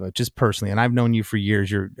Skiba, just personally, and I've known you for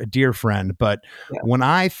years, you're a dear friend, but when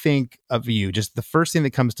I think of you, just the first thing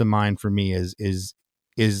that comes to mind for me is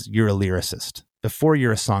you're a lyricist before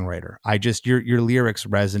you're a songwriter. Your lyrics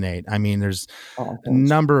resonate. I mean, there's a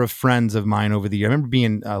number of friends of mine over the year. I remember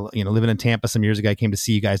being, living in Tampa some years ago. I came to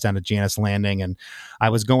see you guys down at Janus Landing, and I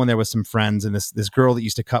was going there with some friends, and this girl that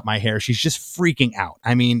used to cut my hair, she's just freaking out.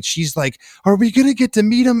 I mean, she's like, are we going to get to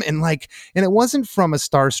meet him? And it wasn't from a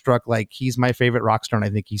starstruck, like he's my favorite rock star and I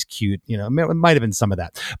think he's cute. It might have been some of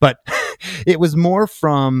that, but it was more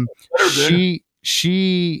from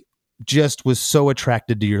she just was so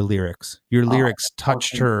attracted to your lyrics. Your lyrics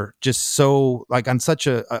touched her just so on such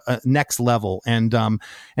a next level. And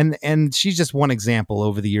she's just one example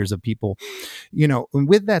over the years of people, and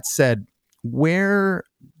with that said, where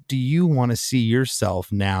do you want to see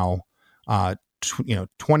yourself now,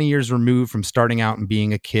 20 years removed from starting out and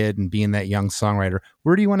being a kid and being that young songwriter?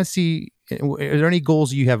 Where do you want to see, are there any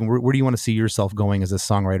goals you have? And where do you want to see yourself going as a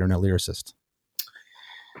songwriter and a lyricist?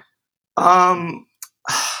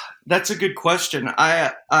 That's a good question.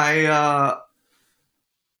 I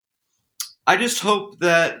just hope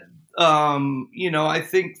that I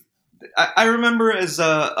think I remember as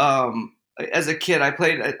a kid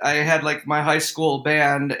I had like my high school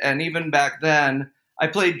band, and even back then I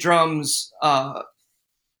played drums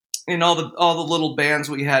in all the little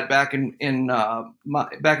bands we had back in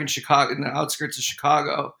Chicago, in the outskirts of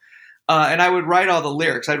Chicago. And I would write all the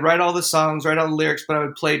lyrics. I'd write all the songs, write all the lyrics, but I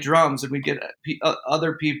would play drums, and we'd get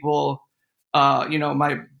other people, whoever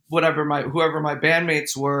my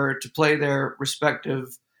bandmates were, to play their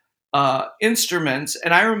respective instruments.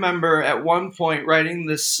 And I remember at one point writing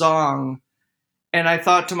this song, and I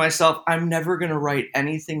thought to myself, I'm never going to write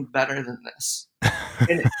anything better than this.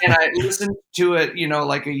 and I listened to it,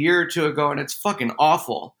 like a year or two ago, and it's fucking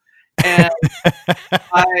awful. And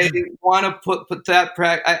I want to put that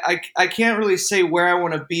I can't really say where I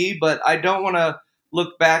want to be, but I don't want to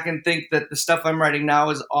look back and think that the stuff I'm writing now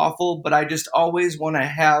is awful. But I just always want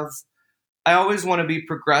to be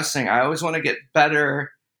progressing. I always want to get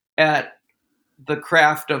better at the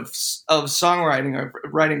craft of songwriting or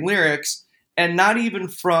writing lyrics, and not even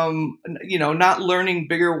from, not learning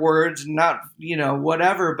bigger words, not,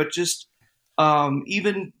 whatever, but just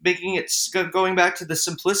even making it, going back to the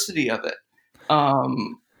simplicity of it. I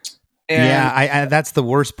that's the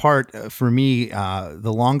worst part for me.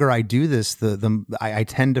 The longer I do this, I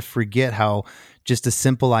tend to forget how just a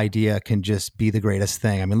simple idea can just be the greatest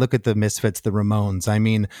thing. I mean, look at the Misfits, the Ramones. I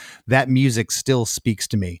mean, that music still speaks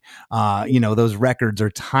to me. Those records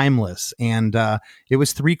are timeless, and it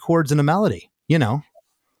was 3 chords and a melody.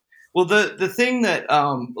 Well, the thing that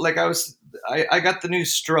I got the new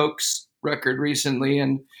Strokes record recently,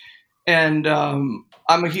 and I'm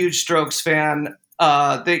a huge Strokes fan.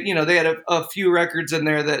 They had a few records in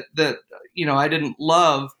there that I didn't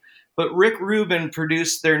love, but Rick Rubin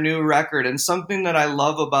produced their new record, and something that I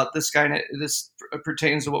love about this guy, and this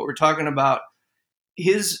pertains to what we're talking about,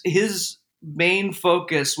 his main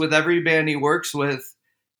focus with every band he works with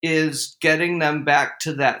is getting them back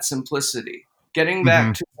to that simplicity, getting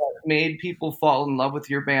back to what made people fall in love with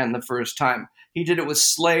your band the first time. He did it with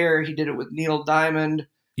Slayer. He did it with Neil Diamond.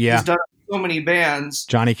 Yeah. He's done so many bands.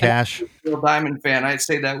 Johnny Cash. Neil Diamond fan. I'd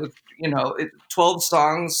say that with 12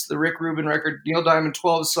 songs, the Rick Rubin record, Neil Diamond,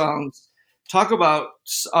 12 songs. Talk about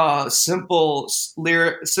simple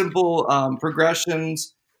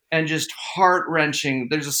progressions and just heart wrenching.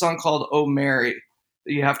 There's a song called "Oh Mary"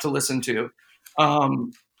 that you have to listen to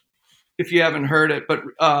if you haven't heard it. But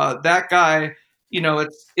that guy,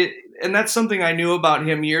 and that's something I knew about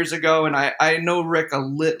him years ago. And I know Rick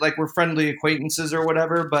like we're friendly acquaintances or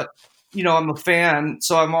whatever, but I'm a fan.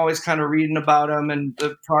 So I'm always kind of reading about him and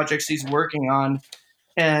the projects he's working on.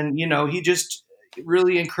 And, he just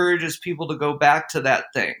really encourages people to go back to that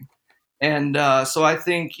thing. And so I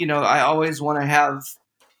think, I always want to have,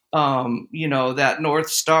 that North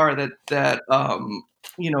Star that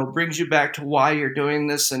brings you back to why you're doing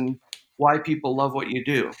this and why people love what you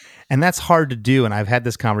do. And that's hard to do. And I've had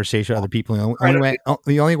this conversation with other people.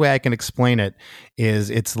 The only way I can explain it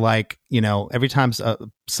is it's like, every time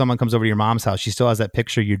someone comes over to your mom's house, she still has that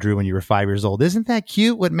picture you drew when you were 5 years old. Isn't that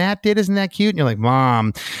cute? What Matt did? Isn't that cute? And you're like,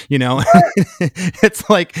 Mom, it's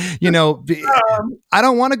like, I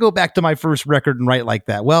don't want to go back to my first record and write like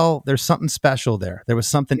that. Well, there's something special there. There was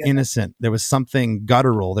something innocent. There was something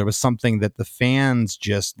guttural. There was something that the fans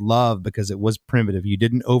just loved because it was primitive. You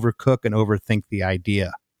didn't overcook and overthink the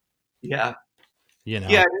idea. Yeah.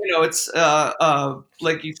 It's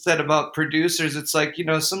like you said about producers, it's like,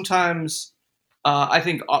 sometimes I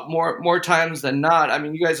think more times than not. I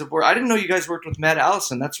mean, you guys have worked. I didn't know you guys worked with Matt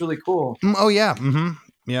Allison. That's really cool. Oh yeah. Mm-hmm.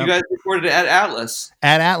 Yeah. You guys recorded at Atlas.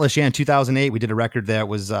 At Atlas, yeah, in 2008, we did a record that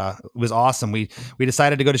was awesome. We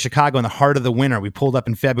decided to go to Chicago in the heart of the winter. We pulled up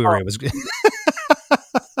in February. It was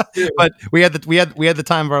but we had the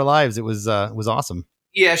time of our lives. It was awesome.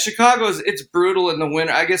 Yeah, it's brutal in the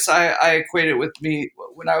winter. I guess I equate it with me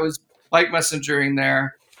when I was bike messengering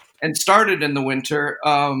there and started in the winter.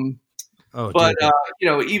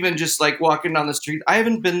 Even just like walking down the street, I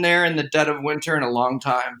haven't been there in the dead of winter in a long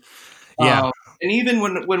time. Yeah. And even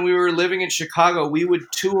when we were living in Chicago, we would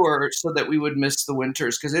tour so that we would miss the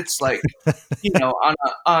winters because it's like,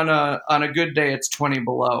 on a good day, it's 20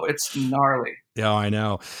 below. It's gnarly. Yeah, I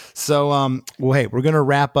know. So, hey, we're going to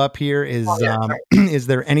wrap up here. Is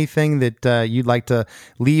there anything that you'd like to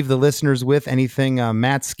leave the listeners with? Anything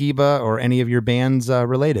Matt Skiba or any of your bands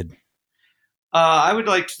related? I would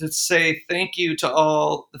like to say thank you to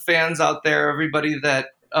all the fans out there, everybody that,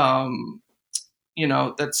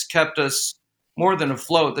 that's kept us more than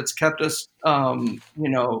afloat, that's kept us,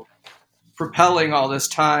 propelling all this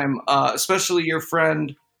time, especially your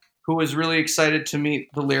friend who was really excited to meet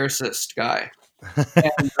the lyricist guy.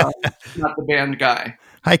 And not the band guy.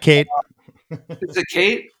 Hi, Kate. Is it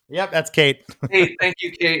Kate? Yep, that's Kate. Hey, thank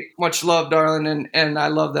you, Kate. Much love, darling, and I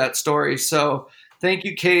love that story. So thank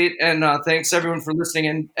you, Kate, and thanks everyone for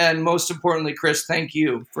listening, and most importantly, Chris, thank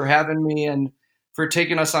you for having me and for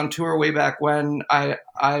taking us on tour way back when.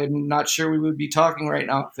 I'm not sure we would be talking right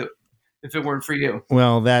now if it weren't for you.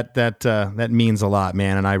 Well, that means a lot,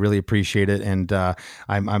 man, and I really appreciate it. And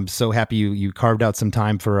I'm so happy you carved out some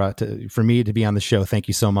time for me to be on the show. Thank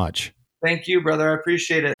you so much. Thank you, brother. I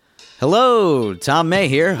appreciate it. Hello, Tom May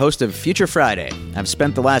here, host of Future Friday. I've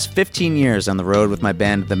spent the last 15 years on the road with my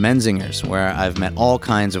band, The Menzingers, where I've met all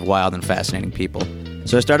kinds of wild and fascinating people.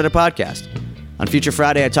 So I started a podcast. On Future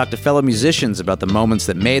Friday, I talk to fellow musicians about the moments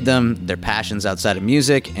that made them, their passions outside of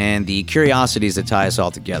music, and the curiosities that tie us all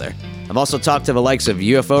together. I've also talked to the likes of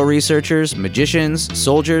UFO researchers, magicians,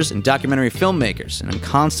 soldiers, and documentary filmmakers, and I'm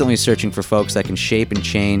constantly searching for folks that can shape and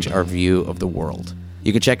change our view of the world.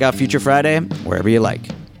 You can check out Future Friday wherever you like.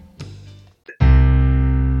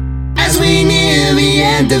 As we near the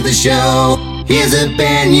end of the show, here's a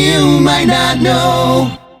band you might not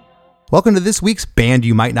know. Welcome to this week's Band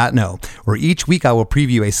You Might Not Know, where each week I will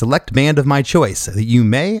preview a select band of my choice that you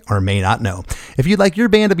may or may not know. If you'd like your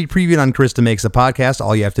band to be previewed on Krista Makes a Podcast,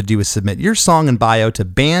 all you have to do is submit your song and bio to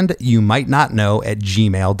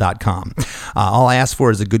bandyoumightnotknow@gmail.com. All I ask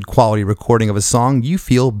for is a good quality recording of a song you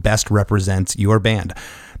feel best represents your band.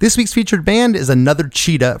 This week's featured band is Another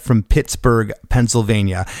Cheetah from Pittsburgh,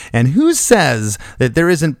 Pennsylvania. And who says that there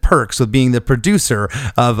isn't perks with being the producer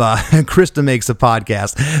of Krista Makes a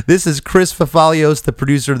Podcast? This is Chris Fafalios, the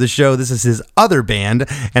producer of the show. This is his other band.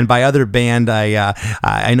 And by other band,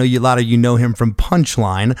 I know a lot of you know him from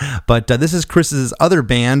Punchline. But this is Chris's other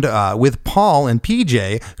band with Paul and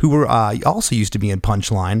PJ, who were also used to be in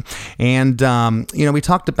Punchline. And, we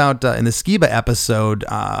talked about in the Skiba episode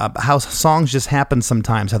how songs just happen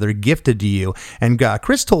sometimes, how they're gifted to you. And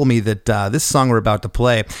Chris told me that this song we're about to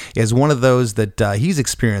play is one of those that he's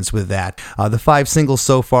experienced with that. The 5 singles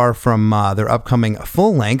so far from their upcoming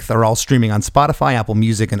full length are all streaming on Spotify, Apple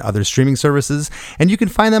Music, and other streaming services. And you can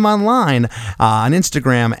find them online on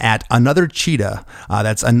Instagram at Another Cheetah.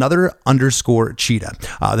 That's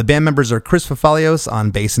another_cheetah. The band members are Chris Fafalios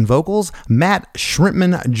on bass and vocals, Matt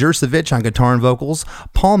Shrimpman-Jersevich on guitar and vocals,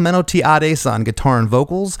 Paul Menotiades on guitar and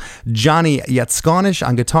vocals, Johnny Yatsconish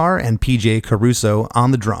on guitar, and PJ Caruso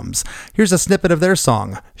on the drums. Here's a snippet of their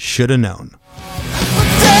song, Shoulda Known. Take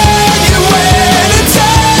it away to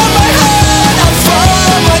tell my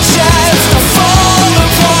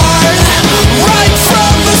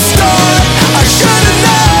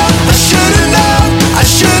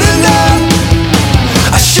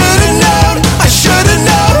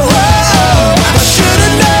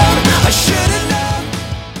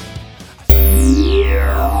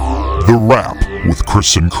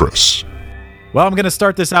Chris and Chris. Well, I'm going to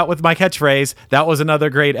start this out with my catchphrase. That was another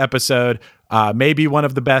great episode. Maybe one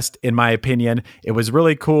of the best, in my opinion. It was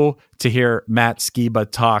really cool to hear Matt Skiba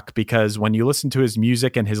talk, because when you listen to his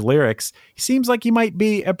music and his lyrics, he seems like he might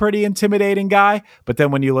be a pretty intimidating guy. But then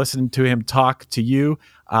when you listen to him talk to you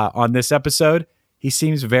on this episode, he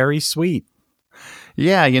seems very sweet.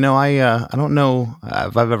 Yeah, I don't know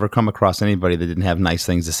if I've ever come across anybody that didn't have nice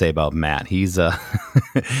things to say about Matt. He's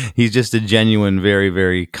he's just a genuine, very,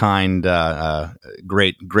 very kind,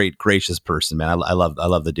 great, gracious person, man. I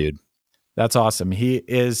love the dude. That's awesome. He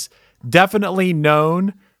is definitely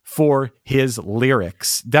known for his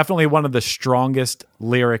lyrics. Definitely one of the strongest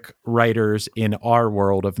lyric writers in our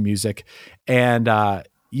world of music, and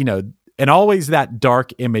and always that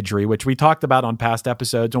dark imagery, which we talked about on past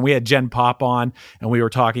episodes. When we had Jen Pop on and we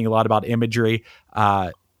were talking a lot about imagery,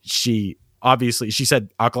 she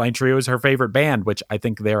said Alkaline Trio is her favorite band, which I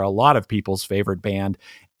think they're a lot of people's favorite band.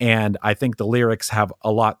 And I think the lyrics have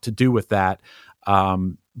a lot to do with that.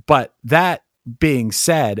 But that being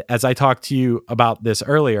said, as I talked to you about this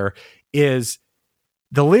earlier, is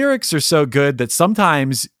the lyrics are so good that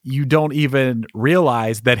sometimes you don't even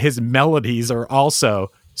realize that his melodies are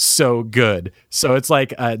also so good. So it's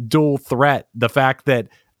like a dual threat. The fact that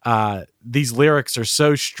these lyrics are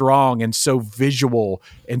so strong and so visual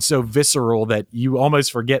and so visceral that you almost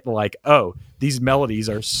forget, like, oh, these melodies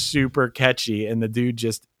are super catchy, and the dude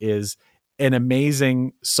just is an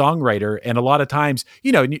amazing songwriter. And a lot of times,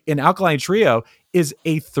 in Alkaline Trio is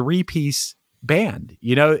a 3-piece band.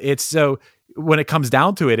 It's so, when it comes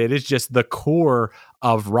down to it, it is just the core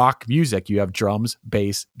of rock music. You have drums,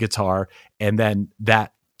 bass, guitar, and then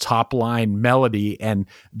that top line melody and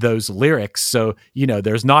those lyrics. So,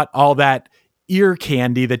 there's not all that ear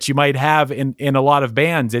candy that you might have in a lot of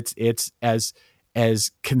bands. It's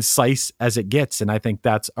as concise as it gets. And I think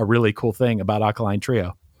that's a really cool thing about Alkaline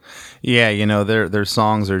Trio. Yeah, their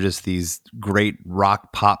songs are just these great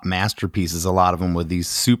rock pop masterpieces, a lot of them with these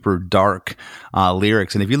super dark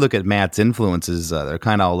lyrics. And if you look at Matt's influences, they're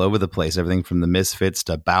kind of all over the place. Everything from the Misfits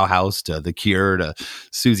to Bauhaus to The Cure to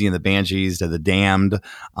Susie and the Banshees to The Damned.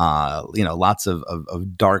 Lots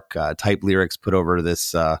of dark type lyrics put over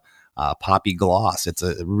this poppy gloss. It's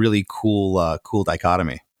a really cool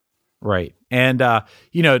dichotomy. Right. And,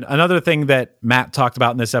 another thing that Matt talked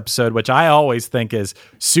about in this episode, which I always think is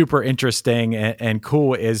super interesting and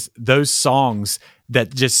cool, is those songs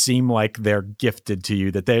that just seem like they're gifted to you,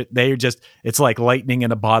 that they're just, it's like lightning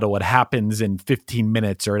in a bottle. It happens in 15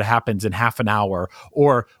 minutes or it happens in half an hour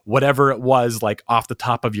or whatever it was, like off the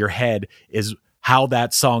top of your head is how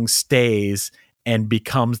that song stays and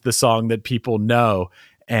becomes the song that people know.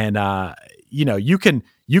 And, you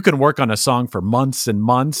can work on a song for months and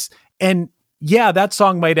months. And yeah, that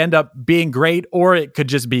song might end up being great, or it could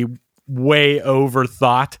just be way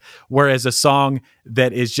overthought. Whereas a song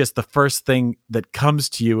that is just the first thing that comes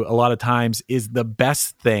to you a lot of times is the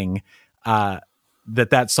best thing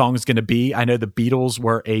that song is going to be. I know the Beatles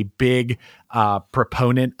were a big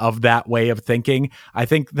proponent of that way of thinking. I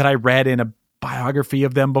think that I read in a biography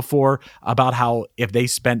of them before about how if they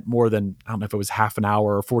spent more than, I don't know if it was half an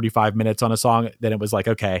hour or 45 minutes on a song, then it was like,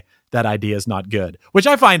 okay, that idea is not good, which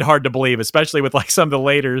I find hard to believe, especially with like some of the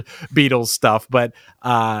later Beatles stuff. But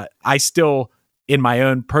I still, in my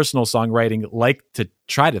own personal songwriting, like to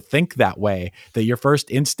try to think that way, that your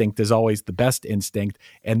first instinct is always the best instinct.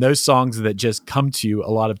 And those songs that just come to you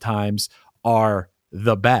a lot of times are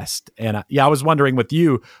the best. And I was wondering with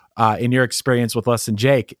you, in your experience with Less Than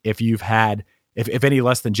Jake, if you've had, if any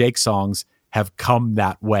Less Than Jake songs have come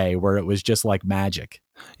that way where it was just like magic.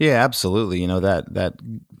 Yeah, absolutely. That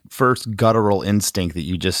first guttural instinct that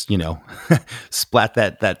you just, splat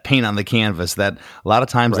that paint on the canvas, that a lot of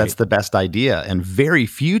times That's the best idea. And very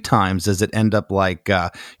few times does it end up like,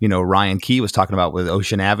 Ryan Key was talking about with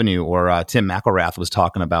Ocean Avenue, or Tim McElrath was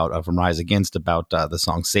talking about from Rise Against about the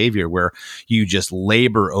song Savior, where you just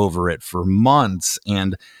labor over it for months.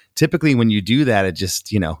 And typically when you do that, it just,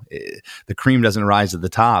 the cream doesn't rise to the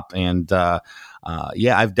top. And,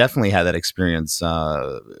 I've definitely had that experience.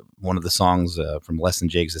 One of the songs from Less Than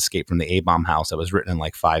Jake's Escape from the A-Bomb House that was written in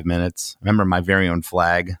like 5 minutes. I remember My Very Own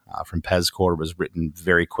Flag from Pezcore was written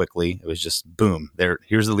very quickly. It was just boom.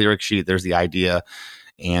 Here's the lyric sheet. There's the idea.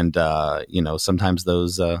 And, sometimes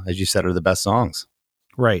those, as you said, are the best songs.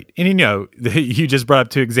 Right. And you just brought up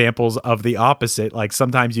two examples of the opposite. Like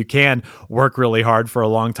sometimes you can work really hard for a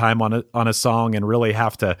long time on a song and really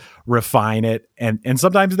have to refine it. And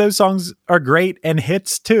sometimes those songs are great and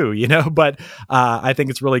hits too, but I think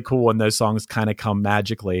it's really cool when those songs kind of come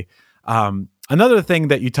magically. Another thing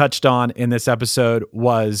that you touched on in this episode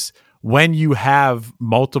was when you have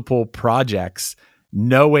multiple projects,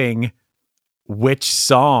 knowing which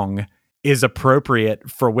song is appropriate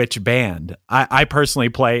for which band. I personally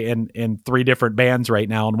play in 3 different bands right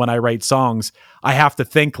now. And when I write songs, I have to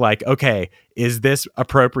think like, okay, is this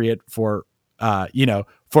appropriate for,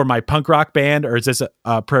 for my punk rock band, or is this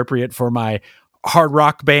appropriate for my hard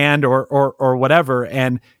rock band or whatever?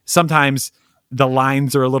 And sometimes the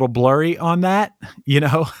lines are a little blurry on that,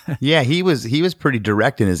 Yeah, he was pretty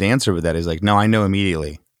direct in his answer with that. He's like, no, I know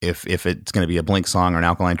immediately if it's going to be a Blink song or an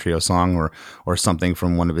Alkaline Trio song or something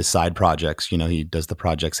from one of his side projects. He does the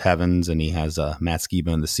projects Heavens, and he has Matt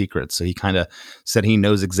Skiba and The Secret. So he kind of said he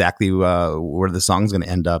knows exactly where the song's going to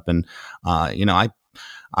end up. And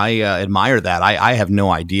I admire that. I have no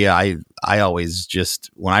idea. I always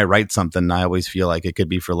just, when I write something, I always feel like it could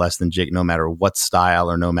be for less than Jake, no matter what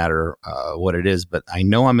style or no matter what it is. But I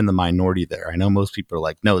know I'm in the minority there. I know most people are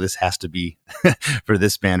like, no, this has to be for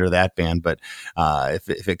this band or that band. But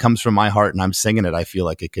if it comes from my heart and I'm singing it, I feel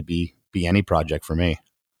like it could be any project for me.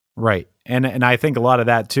 Right. And I think a lot of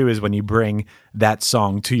that too is when you bring that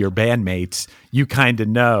song to your bandmates, you kind of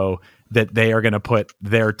know that they are going to put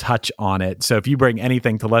their touch on it. So if you bring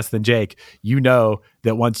anything to Less Than Jake, you know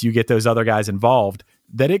that once you get those other guys involved,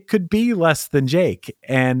 that it could be less than Jake.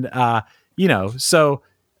 And, so...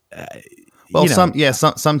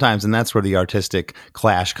 sometimes, and that's where the artistic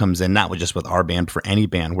clash comes in, not just with our band, for any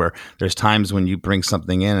band, where there's times when you bring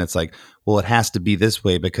something in, it's like, well, it has to be this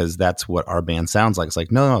way because that's what our band sounds like. It's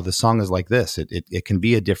like, no, the song is like this. It can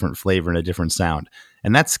be a different flavor and a different sound.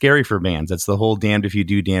 And that's scary for bands. That's the whole damned if you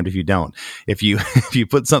do, damned if you don't. If you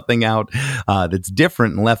put something out that's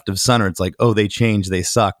different and left of center, it's like, oh, they changed, they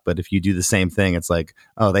suck. But if you do the same thing, it's like,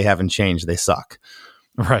 oh, they haven't changed, they suck.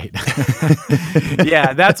 Right.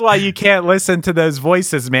 Yeah, that's why you can't listen to those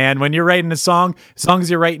voices, man. When you're writing a song, as long as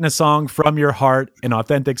you're writing a song from your heart, an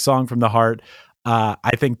authentic song from the heart,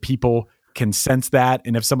 I think people can sense that.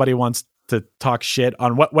 And if somebody wants to talk shit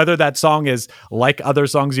on whether that song is like other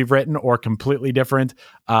songs you've written or completely different,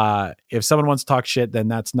 if someone wants to talk shit, then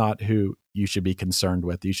that's not who you should be concerned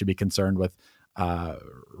with. You should be concerned with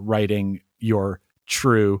writing your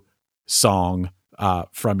true song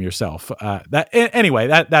from yourself.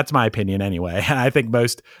 That's my opinion anyway. And I think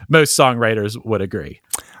most songwriters would agree.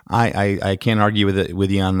 I can't argue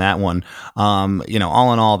with you on that one. All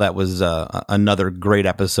in all, that was another great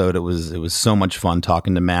episode. It was so much fun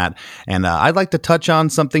talking to Matt, and I'd like to touch on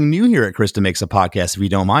something new here at Krista Makes a Podcast, if you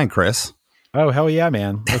don't mind, Chris. Oh, hell yeah,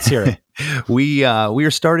 man. Let's hear it. We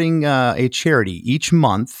are starting a charity each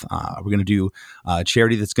month. We're going to do a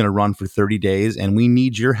charity that's going to run for 30 days, and we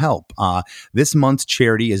need your help. This month's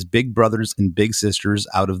charity is Big Brothers and Big Sisters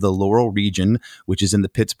out of the Laurel region, which is in the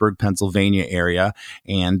Pittsburgh, Pennsylvania area.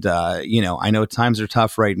 And, I know times are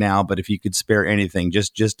tough right now, but if you could spare anything,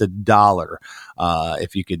 just $1,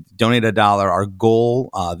 if you could donate $1, our goal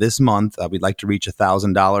this month, we'd like to reach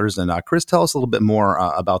 $1,000. And Chris, tell us a little bit more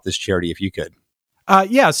about this charity, if you could.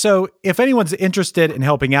 So if anyone's interested in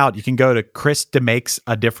helping out, you can go to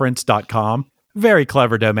christomakesadifference.com. Very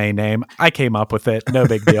clever domain name. I came up with it. No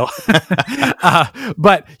big deal.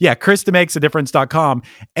 But yeah, christomakesadifference.com.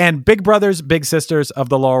 And Big Brothers, Big Sisters of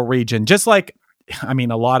the Laurel region. Just like, a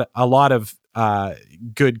lot of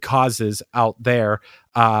good causes out there.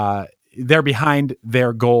 They're behind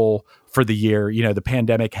their goal for the year. The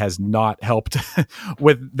pandemic has not helped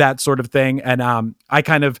with that sort of thing. And I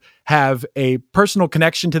kind of have a personal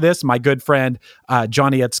connection to this. My good friend,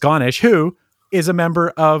 Johnny Etskonish, who is a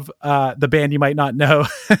member of the band you might not know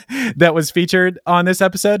that was featured on this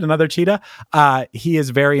episode, Another Cheetah. He is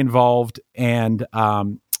very involved, and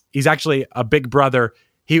he's actually a big brother.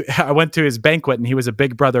 I went to his banquet, and he was a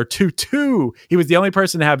big brother to 2. He was the only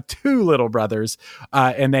person to have 2 little brothers,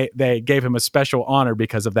 and they gave him a special honor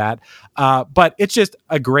because of that. But it's just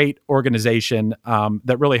a great organization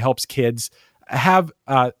that really helps kids have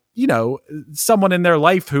someone in their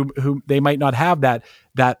life who they might not have that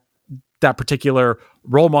particular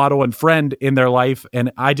role model and friend in their life.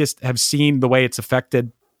 And I just have seen the way it's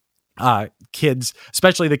affected kids,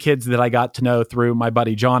 especially the kids that I got to know through my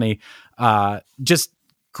buddy Johnny. Just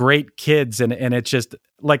great kids, and it's just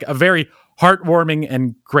like a very heartwarming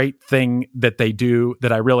and great thing that they do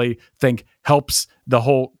that I really think helps the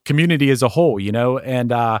whole community as a whole,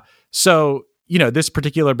 and so this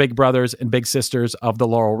particular Big Brothers and Big Sisters of the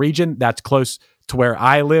Laurel region, that's close to where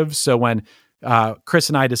I live. So when Chris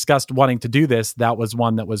and I discussed wanting to do this, that was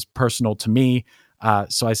one that was personal to me.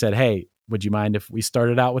 So I said, hey, would you mind if we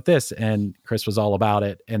started out with this? And Chris was all about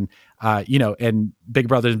it. And, and Big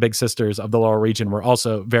Brothers and Big Sisters of the Laurel region were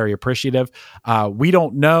also very appreciative. We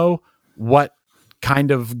don't know what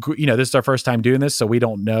kind of, this is our first time doing this, so we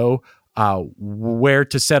don't know where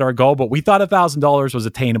to set our goal, but we thought $1,000 was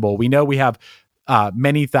attainable. We know we have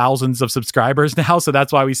many thousands of subscribers now, so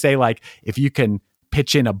that's why we say, like, if you can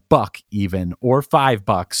pitch in $1 even, or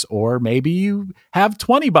 $5, or maybe you have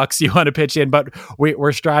 $20 you want to pitch in, but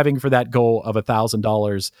we're striving for that goal of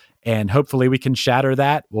 $1,000, and hopefully we can shatter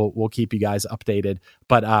that. We'll keep you guys updated.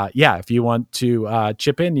 But yeah, if you want to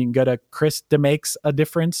chip in, you can go to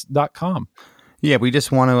christamakesadifference.com. Yeah, we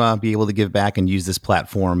just want to be able to give back and use this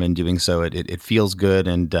platform. And doing so, it feels good.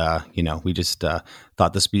 And we just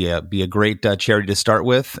thought this would be a great charity to start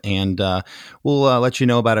with. And we'll let you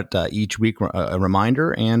know about it each week, a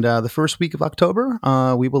reminder. And the first week of October,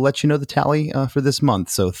 we will let you know the tally for this month.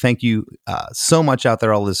 So thank you so much out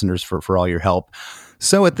there, all listeners, for all your help.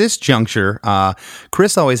 So at this juncture,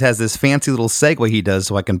 Chris always has this fancy little segue he does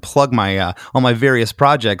so I can plug my all my various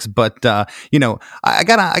projects. But I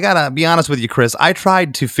gotta be honest with you, Chris. I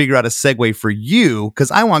tried to figure out a segue for you because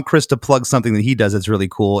I want Chris to plug something that he does that's really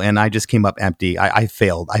cool, and I just came up empty. I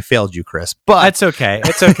failed. I failed you, Chris. But it's okay.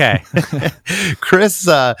 It's okay. Chris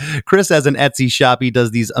has an Etsy shop. He does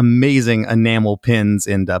these amazing enamel pins,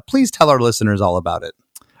 and please tell our listeners all about it.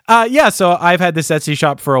 So I've had this Etsy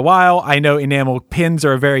shop for a while. I know enamel pins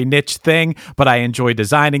are a very niche thing, but I enjoy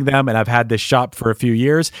designing them, and I've had this shop for a few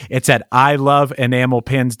years. It's at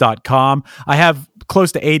iloveenamelpins.com. I have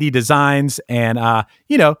close to 80 designs, and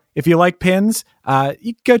if you like pins,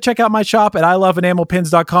 you can go check out my shop at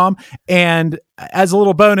iloveenamelpins.com. And as a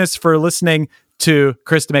little bonus for listening to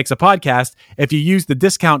Krista Makes a Podcast, if you use the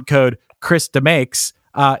discount code Krista Makes,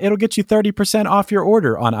 it'll get you 30% off your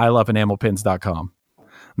order on iloveenamelpins.com.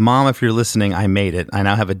 Mom, if you're listening, I made it. I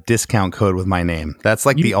now have a discount code with my name. That's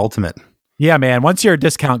like the ultimate. Yeah, man. Once you're a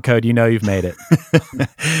discount code, you know you've made it.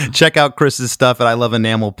 Check out Chris's stuff at I Love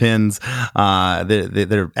Enamel Pins.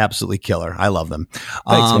 They're absolutely killer. I love them.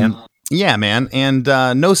 Thanks, man. Yeah, man. And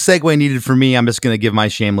no segue needed for me. I'm just going to give my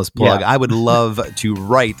shameless plug. Yeah. I would love to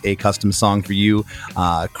write a custom song for you.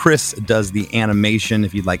 Chris does the animation.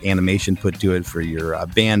 If you'd like animation put to it for your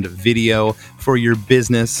band video, for your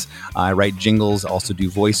business. I write jingles, also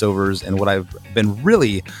do voiceovers. And what I've been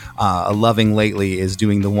really loving lately is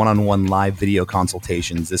doing the one-on-one live video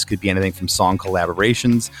consultations. This could be anything from song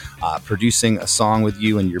collaborations, producing a song with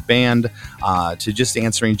you and your band, to just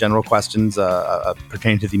answering general questions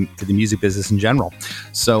pertaining to the music business in general.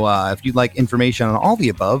 So if you'd like information on all the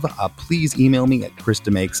above, please email me at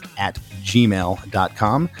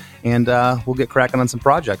christamake's@gmail.com, and we'll get cracking on some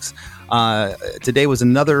projects. Today was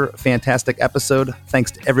another fantastic episode.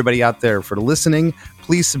 Thanks to everybody out there for listening.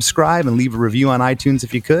 Please subscribe and leave a review on iTunes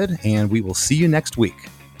if you could, and we will see you next week.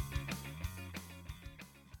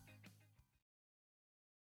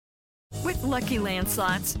 With Lucky Land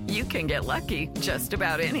Slots, you can get lucky just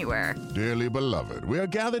about anywhere. Dearly beloved, we are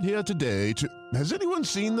gathered here today to... Has anyone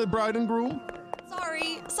seen the bride and groom?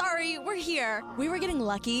 Sorry, we're here. We were getting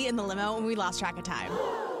lucky in the limo and we lost track of time.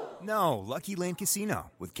 No, Lucky Land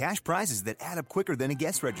Casino, with cash prizes that add up quicker than a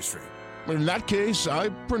guest registry. In that case, I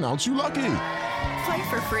pronounce you lucky. Play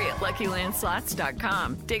for free at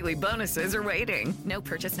LuckyLandSlots.com. Daily bonuses are waiting. No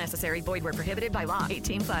purchase necessary. Void where prohibited by law.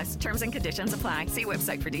 18+. Terms and conditions apply. See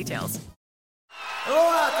website for details. Hello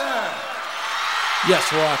out there. Yes,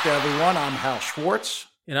 hello out there, everyone. I'm Hal Schwartz.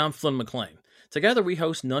 And I'm Flynn McLean. Together we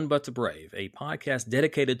host None But the Brave, a podcast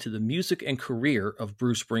dedicated to the music and career of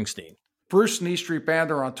Bruce Springsteen. Bruce and E Street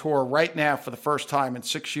Band are on tour right now for the first time in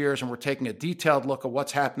 6 years, and we're taking a detailed look at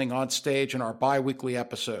what's happening on stage in our bi-weekly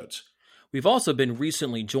episodes. We've also been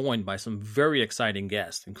recently joined by some very exciting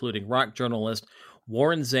guests, including rock journalist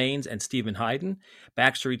Warren Zanes and Stephen Hayden,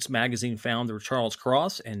 Backstreet's Magazine founder Charles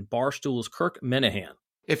Cross, and Barstool's Kirk Minahan.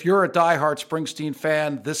 If you're a diehard Springsteen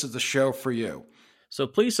fan, this is the show for you. So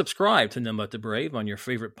please subscribe to None But the Brave on your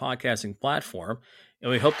favorite podcasting platform, and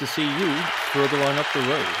we hope to see you further on up the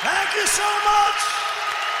road. Thank you so much.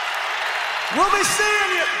 We'll be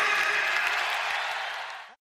seeing you.